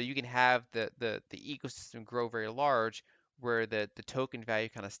 So you can have the ecosystem grow very large where the token value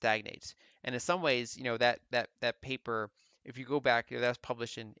kind of stagnates. And in some ways, that paper, if you go back, that was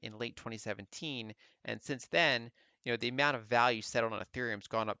published in late 2017, and since then, the amount of value settled on Ethereum's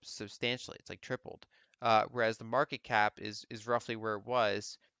gone up substantially. It's like tripled. Whereas the market cap is roughly where it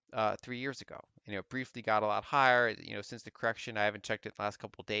was 3 years ago. It briefly got a lot higher. Since the correction, I haven't checked it the last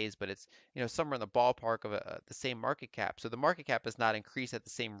couple of days, but it's somewhere in the ballpark of the same market cap. So the market cap has not increased at the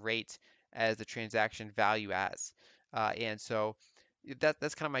same rate as the transaction value has, and so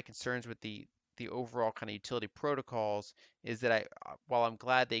that's kind of my concerns with the overall kind of utility protocols is that while I'm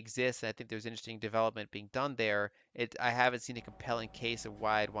glad they exist and I think there's interesting development being done there, I haven't seen a compelling case of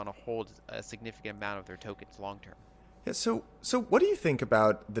why I'd want to hold a significant amount of their tokens long term. Yeah, so what do you think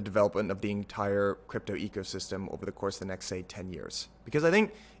about the development of the entire crypto ecosystem over the course of the next, say, 10 years? Because I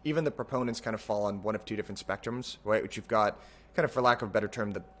think even the proponents kind of fall on one of two different spectrums, right? Which you've got, kind of for lack of a better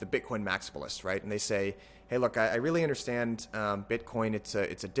term, the Bitcoin maximalists, right? And they say, hey, look, I really understand Bitcoin. It's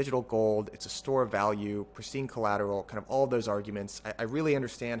a digital gold. It's a store of value, pristine collateral, kind of all of those arguments. I really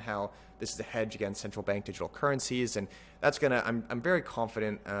understand how this is a hedge against central bank digital currencies. And I'm very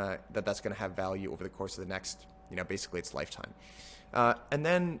confident that that's going to have value over the course of the next basically its lifetime. And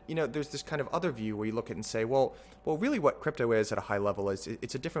then, there's this kind of other view where you look at it and say, well, really what crypto is at a high level is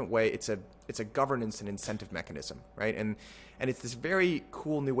it's a different way. It's a governance and incentive mechanism, right? And it's this very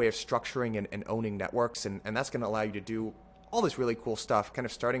cool new way of structuring and owning networks. And that's going to allow you to do all this really cool stuff, kind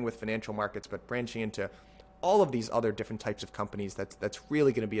of starting with financial markets, but branching into all of these other different types of companies. That's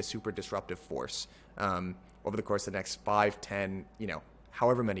really going to be a super disruptive force over the course of the next 5, 10,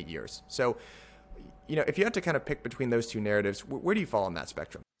 however many years. So, if you had to kind of pick between those two narratives, where do you fall on that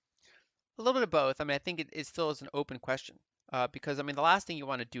spectrum? A little bit of both. I mean, I think it still is an open question because, I mean, the last thing you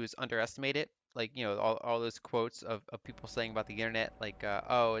want to do is underestimate it. Like, all those quotes of people saying about the internet, like,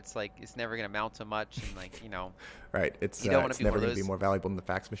 oh, it's like, it's never going to amount to much. And, like, Right. you don't want to It's be one never of going to be those. more valuable than the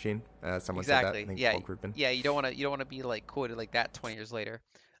fax machine. Someone said that. I Exactly. think Yeah. Paul Krugman. Yeah. You don't want to be like quoted like that 20 years later.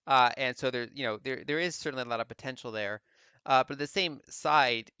 And so there is certainly a lot of potential there. But at the same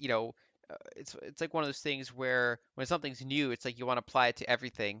side, it's like one of those things where when something's new, it's like you want to apply it to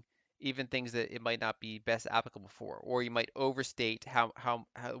everything, even things that it might not be best applicable for, or you might overstate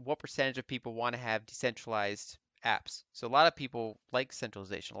what percentage of people want to have decentralized apps. So a lot of people like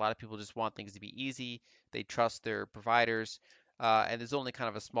centralization. A lot of people just want things to be easy. They trust their providers, and there's only kind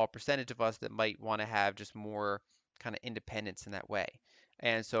of a small percentage of us that might want to have just more kind of independence in that way.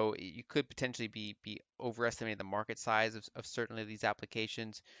 And so you could potentially be overestimating the market size of certainly these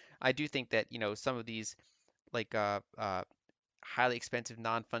applications. I do think that, some of these like highly expensive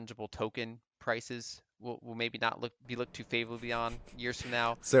non-fungible token prices will maybe not be looked too favorably on years from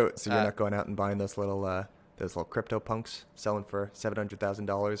now. So you're Uh, not going out and buying those little crypto punks selling for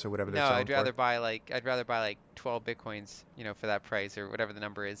 $700,000 or whatever they're no, selling for? I'd rather buy like 12 Bitcoins, for that price or whatever the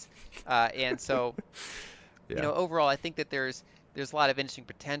number is. And so Yeah. overall, I think that there's a lot of interesting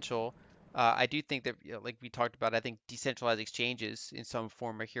potential. I do think that, like we talked about, I think decentralized exchanges in some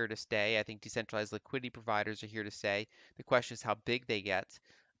form are here to stay. I think decentralized liquidity providers are here to stay. The question is how big they get.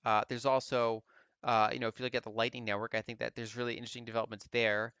 There's also If you look at the Lightning Network, I think that there's really interesting developments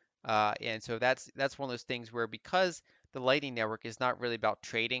there. And so that's one of those things where because the Lightning Network is not really about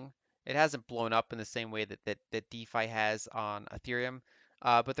trading, it hasn't blown up in the same way that DeFi has on Ethereum.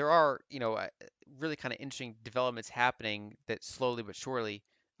 But there are, really kind of interesting developments happening that slowly but surely,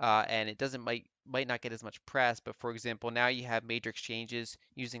 and it doesn't might not get as much press. But for example, now you have major exchanges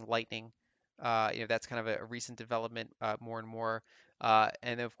using Lightning. That's kind of a recent development, more and more. And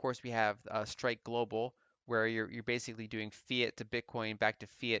then of course we have Strike Global, where you're basically doing fiat to Bitcoin back to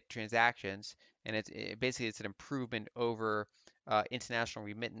fiat transactions, and basically it's an improvement over international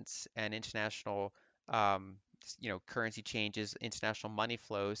remittance and international currency changes, international money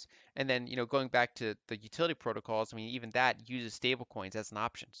flows, and then going back to the utility protocols. I mean, even that uses stablecoins as an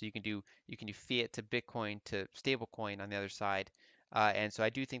option, so you can do fiat to Bitcoin to stablecoin on the other side. And so I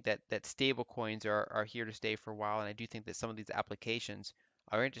do think that stable coins are here to stay for a while, and I do think that some of these applications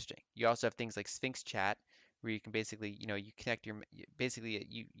are interesting. You also have things like Sphinx Chat, where you can basically, you connect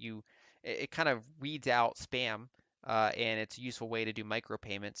basically it kind of weeds out spam, and it's a useful way to do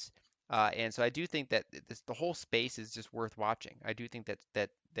micropayments. And so I do think that the whole space is just worth watching. I do think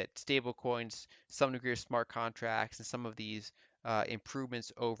that stable coins, some degree of smart contracts, and some of these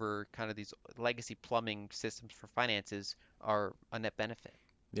improvements over kind of these legacy plumbing systems for finances are a net benefit.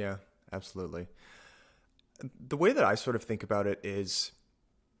 Yeah, absolutely. The way that I sort of think about it is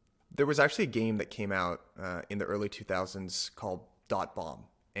there was actually a game that came out in the early 2000s called Dot Bomb.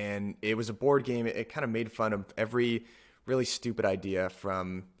 And it was a board game. It kind of made fun of every really stupid idea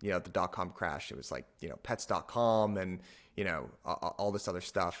from, the dot com crash. It was like, pets.com and, all this other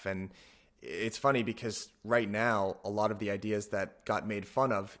stuff. And it's funny because right now, a lot of the ideas that got made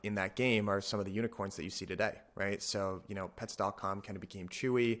fun of in that game are some of the unicorns that you see today, right? So, pets.com kind of became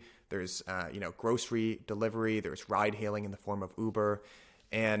Chewy. There's, grocery delivery. There's ride hailing in the form of Uber.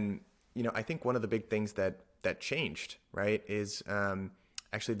 And, I think one of the big things that changed, right, is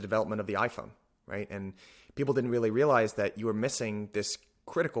actually the development of the iPhone, right? And people didn't really realize that you were missing this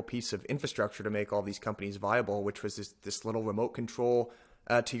critical piece of infrastructure to make all these companies viable, which was this little remote control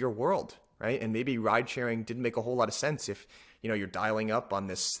to your world, right? And maybe ride sharing didn't make a whole lot of sense if you're dialing up on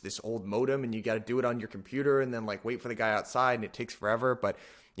this old modem and you got to do it on your computer and then like wait for the guy outside and it takes forever. But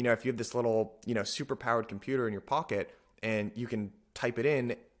if you have this little super powered computer in your pocket and you can type it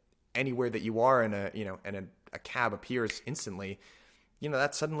in anywhere that you are and a cab appears instantly,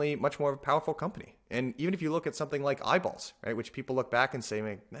 that's suddenly much more of a powerful company. And even if you look at something like eyeballs, right, which people look back and say,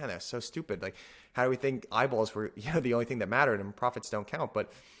 man, that's so stupid. Like, how do we think eyeballs were, the only thing that mattered and profits don't count? But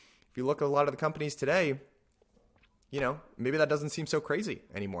if you look at a lot of the companies today, maybe that doesn't seem so crazy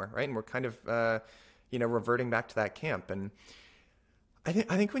anymore, right? And we're kind of, reverting back to that camp. And I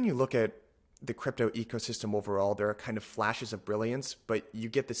think when you look at the crypto ecosystem overall, there are kind of flashes of brilliance, but you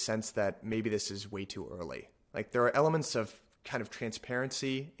get the sense that maybe this is way too early. Like there are elements of kind of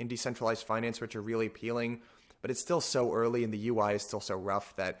transparency in decentralized finance, which are really appealing, but it's still so early and the UI is still so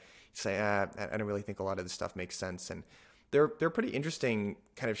rough that you say, I don't really think a lot of this stuff makes sense. And they're pretty interesting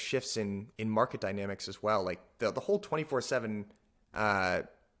kind of shifts in market dynamics as well. Like the whole 24/7,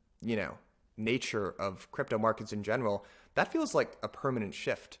 nature of crypto markets in general, that feels like a permanent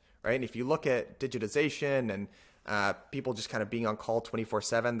shift, right? And if you look at digitization and people just kind of being on call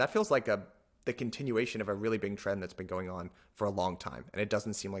 24/7, that feels like the continuation of a really big trend that's been going on for a long time. And it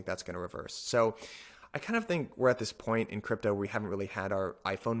doesn't seem like that's going to reverse. So I kind of think we're at this point in crypto where we haven't really had our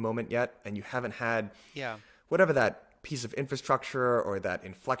iPhone moment yet. And you haven't had Yeah. whatever that piece of infrastructure or that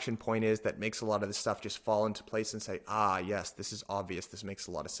inflection point is that makes a lot of this stuff just fall into place and say, yes, this is obvious. This makes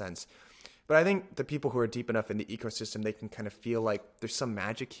a lot of sense. But I think the people who are deep enough in the ecosystem, they can kind of feel like there's some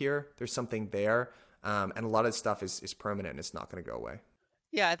magic here. There's something there. And a lot of this stuff is permanent and it's not going to go away.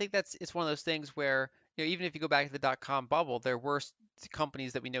 Yeah, I think it's one of those things where, even if you go back to the dot-com bubble, there were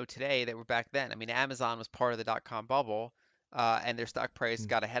companies that we know today that were back then. I mean, Amazon was part of the dot-com bubble, and their stock price Mm.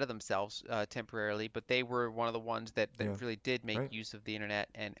 got ahead of themselves temporarily, but they were one of the ones Yeah. that really did make Right. use of the internet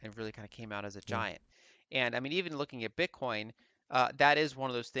and really kind of came out as a Yeah. giant. And I mean, even looking at Bitcoin, that is one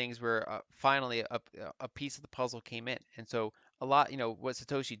of those things where finally a piece of the puzzle came in. And so a lot, what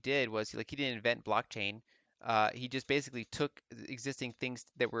Satoshi did was like he didn't invent blockchain. He just basically took existing things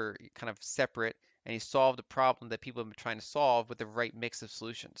that were kind of separate and he solved a problem that people have been trying to solve with the right mix of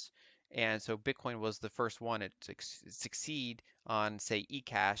solutions. And so Bitcoin was the first one to succeed on, say,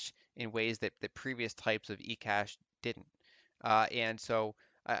 eCash in ways that previous types of eCash didn't. And so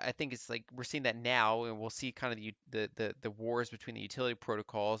I think it's like we're seeing that now, and we'll see kind of the wars between the utility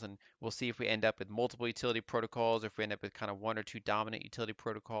protocols, and we'll see if we end up with multiple utility protocols, or if we end up with kind of one or two dominant utility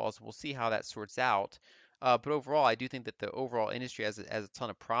protocols. We'll see how that sorts out. But overall, I do think that the overall industry has a ton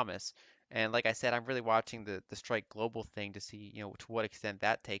of promise. And like I said, I'm really watching the Strike Global thing to see, to what extent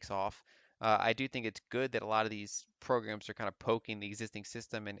that takes off. I do think it's good that a lot of these programs are kind of poking the existing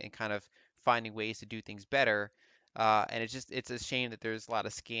system and kind of finding ways to do things better. And it's a shame that there's a lot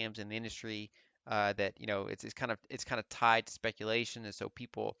of scams in the industry that it's kind of tied to speculation, and so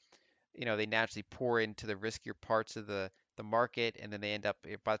people they naturally pour into the riskier parts of the market, and then they end up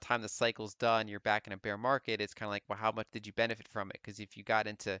by the time the cycle's done, you're back in a bear market. It's kind of like, well, how much did you benefit from it? Because if you got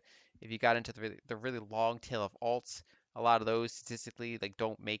into the really long tail of alts, a lot of those statistically like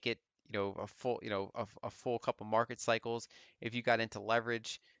don't make it, a full, a full couple market cycles. If you got into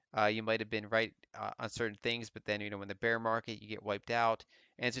leverage, you might have been right on certain things, but then when the bear market, you get wiped out.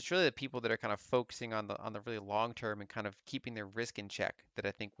 And it's just really the people that are kind of focusing on the really long term and kind of keeping their risk in check that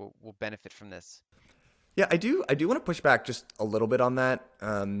I think will benefit from this. Yeah, I do want to push back just a little bit on that.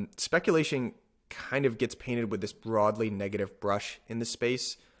 Speculation kind of gets painted with this broadly negative brush in the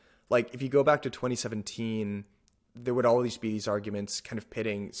space. Like if you go back to 2017, there would always be these arguments kind of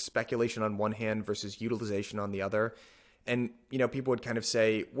pitting speculation on one hand versus utilization on the other. And, people would kind of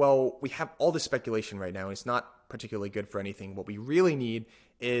say, well, we have all this speculation right now, and it's not particularly good for anything. What we really need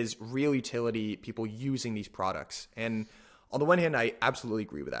is real utility, people using these products. And on the one hand, I absolutely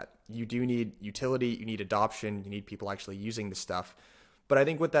agree with that. You do need utility, you need adoption, you need people actually using the stuff. But I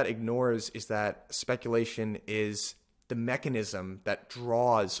think what that ignores is that speculation is the mechanism that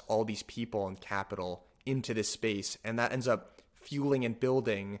draws all these people and capital into this space, and that ends up fueling and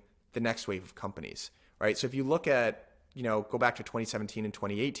building the next wave of companies, right? So if you look at, go back to 2017 and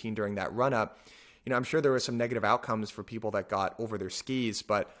 2018 during that run up, I'm sure there were some negative outcomes for people that got over their skis,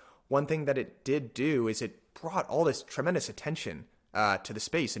 but one thing that it did do is it brought all this tremendous attention to the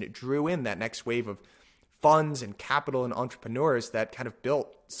space, and it drew in that next wave of funds and capital and entrepreneurs that kind of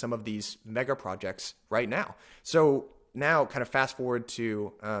built some of these mega projects right now. So now, kind of fast forward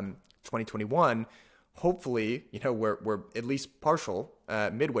to 2021, hopefully, we're at least partial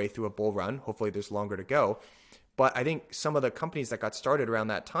midway through a bull run. Hopefully, there's longer to go. But I think some of the companies that got started around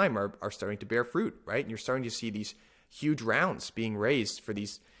that time are starting to bear fruit, right? And you're starting to see these huge rounds being raised for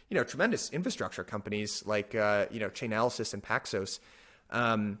these, tremendous infrastructure companies like, Chainalysis and Paxos.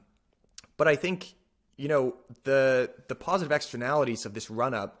 But I think, the positive externalities of this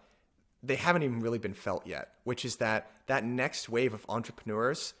run up, they haven't even really been felt yet, which is that next wave of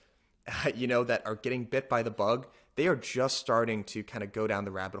entrepreneurs, that are getting bit by the bug, they are just starting to kind of go down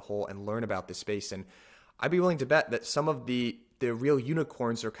the rabbit hole and learn about this space. And I'd be willing to bet that some of the real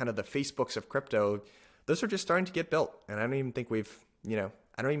unicorns or kind of the Facebooks of crypto, those are just starting to get built. And I don't even think we've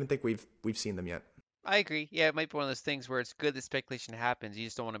seen them yet. I agree. Yeah, it might be one of those things where it's good that speculation happens. You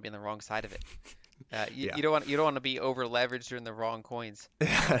just don't want to be on the wrong side of it. You, Yeah. you don't want to be over leveraged or in the wrong coins.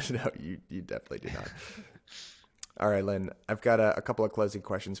 No, you definitely do not. All right, Lynn, I've got a couple of closing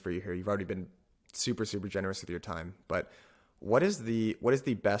questions for you here. You've already been super, super generous with your time, but what is the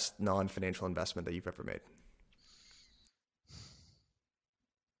best non-financial investment that you've ever made?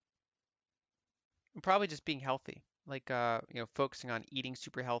 Probably just being healthy, like focusing on eating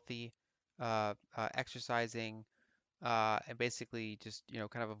super healthy, exercising, and basically just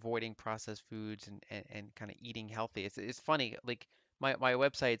kind of avoiding processed foods and kind of eating healthy. It's funny, like my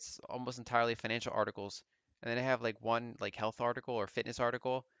website's almost entirely financial articles, and then I have like one like health article or fitness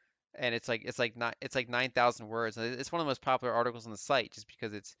article, and it's like 9,000 words. And it's one of the most popular articles on the site just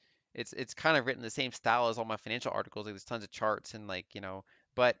because it's kind of written the same style as all my financial articles. Like there's tons of charts and like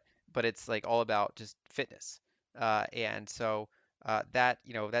but but it's like all about just fitness. And so that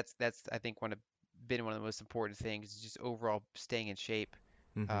that's I think been one of the most important things is just overall staying in shape,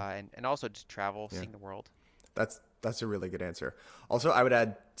 Hmm. and also just travel, Yeah, seeing the world. that's a really good answer. Also, I would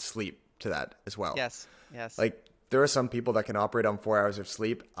add sleep to that as well. Yes, yes. Like there are some people that can operate on 4 hours of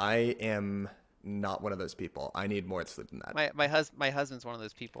sleep. I am not one of those people. I need more sleep than that. My husband's one of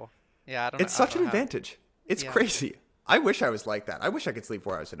those people. Yeah, It's I don't such know an how. advantage. It's Yeah, crazy. I wish I was like that. I wish I could sleep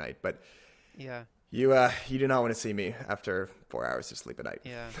 4 hours a night, but yeah, you do not want to see me after 4 hours of sleep a night,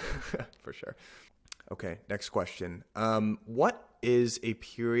 yeah. for sure. Okay, next question. What is a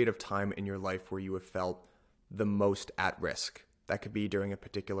period of time in your life where you have felt the most at risk? That could be during a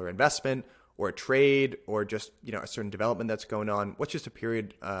particular investment or a trade or just a certain development that's going on. What's just a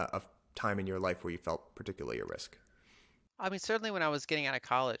period of time in your life where you felt particularly at risk? I mean, certainly when I was getting out of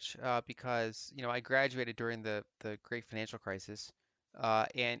college, because I graduated during the Great Financial Crisis,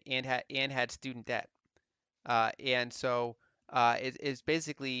 and had student debt, and so it's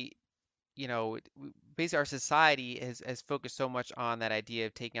basically basically our society has focused so much on that idea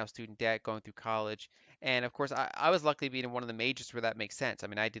of taking out student debt, going through college. And of course, I was lucky to be in one of the majors where that makes sense. I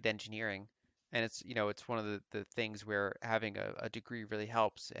mean, I did engineering, and it's one of the things where having a degree really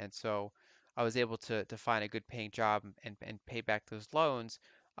helps. And so, I was able to find a good paying job and pay back those loans.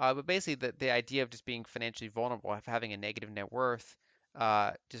 But basically, the idea of just being financially vulnerable, of having a negative net worth,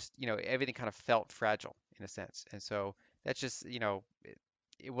 just, everything kind of felt fragile in a sense. And so that's just,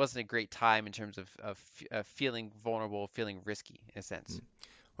 it wasn't a great time in terms of feeling vulnerable, feeling risky in a sense.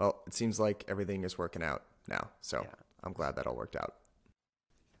 Well, it seems like everything is working out now. So Yeah. I'm glad that all worked out.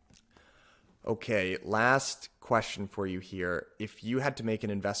 Okay, last question for you here. If you had to make an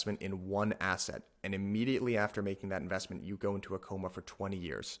investment in one asset and immediately after making that investment, you go into a coma for 20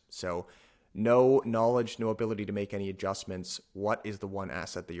 years. So no knowledge, no ability to make any adjustments. What is the one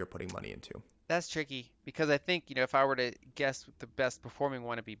asset that you're putting money into? That's tricky because I think, if I were to guess the best performing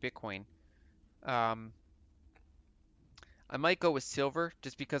one to be Bitcoin, um, I might go with silver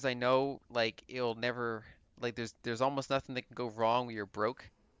just because I know like it'll never like there's almost nothing that can go wrong when you're broke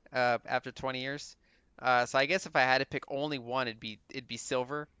after 20 years. So I guess if I had to pick only one, it'd be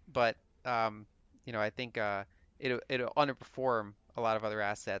silver. But I think it'll underperform a lot of other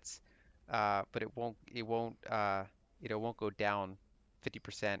assets. But it won't go down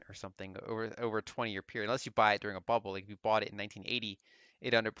 50% or something over a 20-year period unless you buy it during a bubble. Like if you bought it in 1980,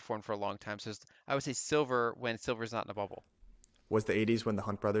 it underperformed for a long time. So I would say silver when silver's not in a bubble. Was the 80s when the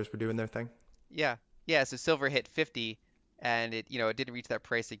Hunt brothers were doing their thing? Yeah. Yeah, so silver hit 50 and it didn't reach that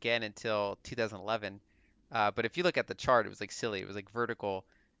price again until 2011. But if you look at the chart, it was like silly. It was like vertical.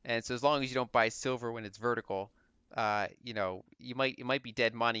 And so as long as you don't buy silver when it's vertical, it might be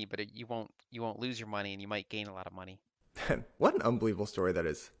dead money, but you won't lose your money and you might gain a lot of money. What an unbelievable story that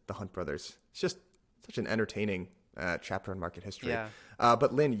is, the Hunt brothers. It's just such an entertaining chapter in market history. Yeah.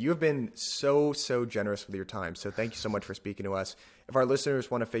 But Lynn, you have been so generous with your time. So thank you so much for speaking to us. If our listeners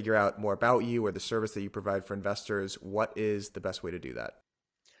want to figure out more about you or the service that you provide for investors, what is the best way to do that?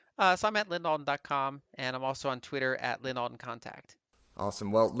 So I'm at lynnalden.com and I'm also on Twitter at lynnaldencontact.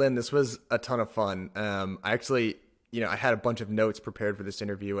 Awesome. Well, Lynn, this was a ton of fun. I actually, I had a bunch of notes prepared for this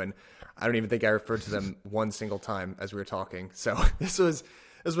interview, and I don't even think I referred to them one single time as we were talking. So this was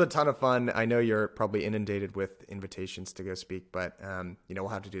a ton of fun. I know you're probably inundated with invitations to go speak, but we'll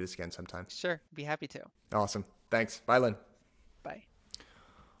have to do this again sometime. Sure, be happy to. Awesome. Thanks. Bye, Lynn. Bye.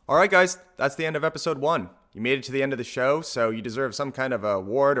 All right, guys, that's the end of episode 1. You made it to the end of the show, so you deserve some kind of a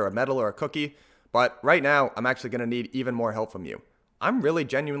award or a medal or a cookie. But right now, I'm actually going to need even more help from you. I'm really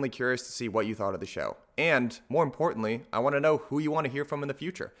genuinely curious to see what you thought of the show. And more importantly, I want to know who you want to hear from in the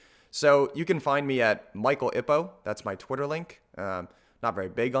future. So you can find me at Michael Ippo. That's my Twitter link. Not very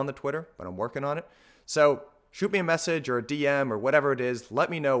big on the Twitter, but I'm working on it. So shoot me a message or a DM or whatever it is.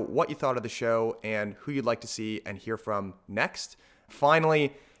 Let me know what you thought of the show and who you'd like to see and hear from next.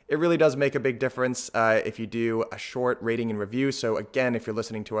 Finally, it really does make a big difference if you do a short rating and review. So again, if you're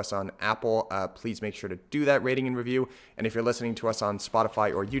listening to us on Apple, please make sure to do that rating and review. And if you're listening to us on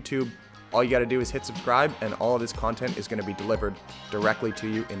Spotify or YouTube, all you got to do is hit subscribe, and all of this content is going to be delivered directly to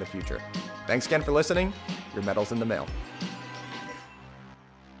you in the future. Thanks again for listening. Your medal's in the mail.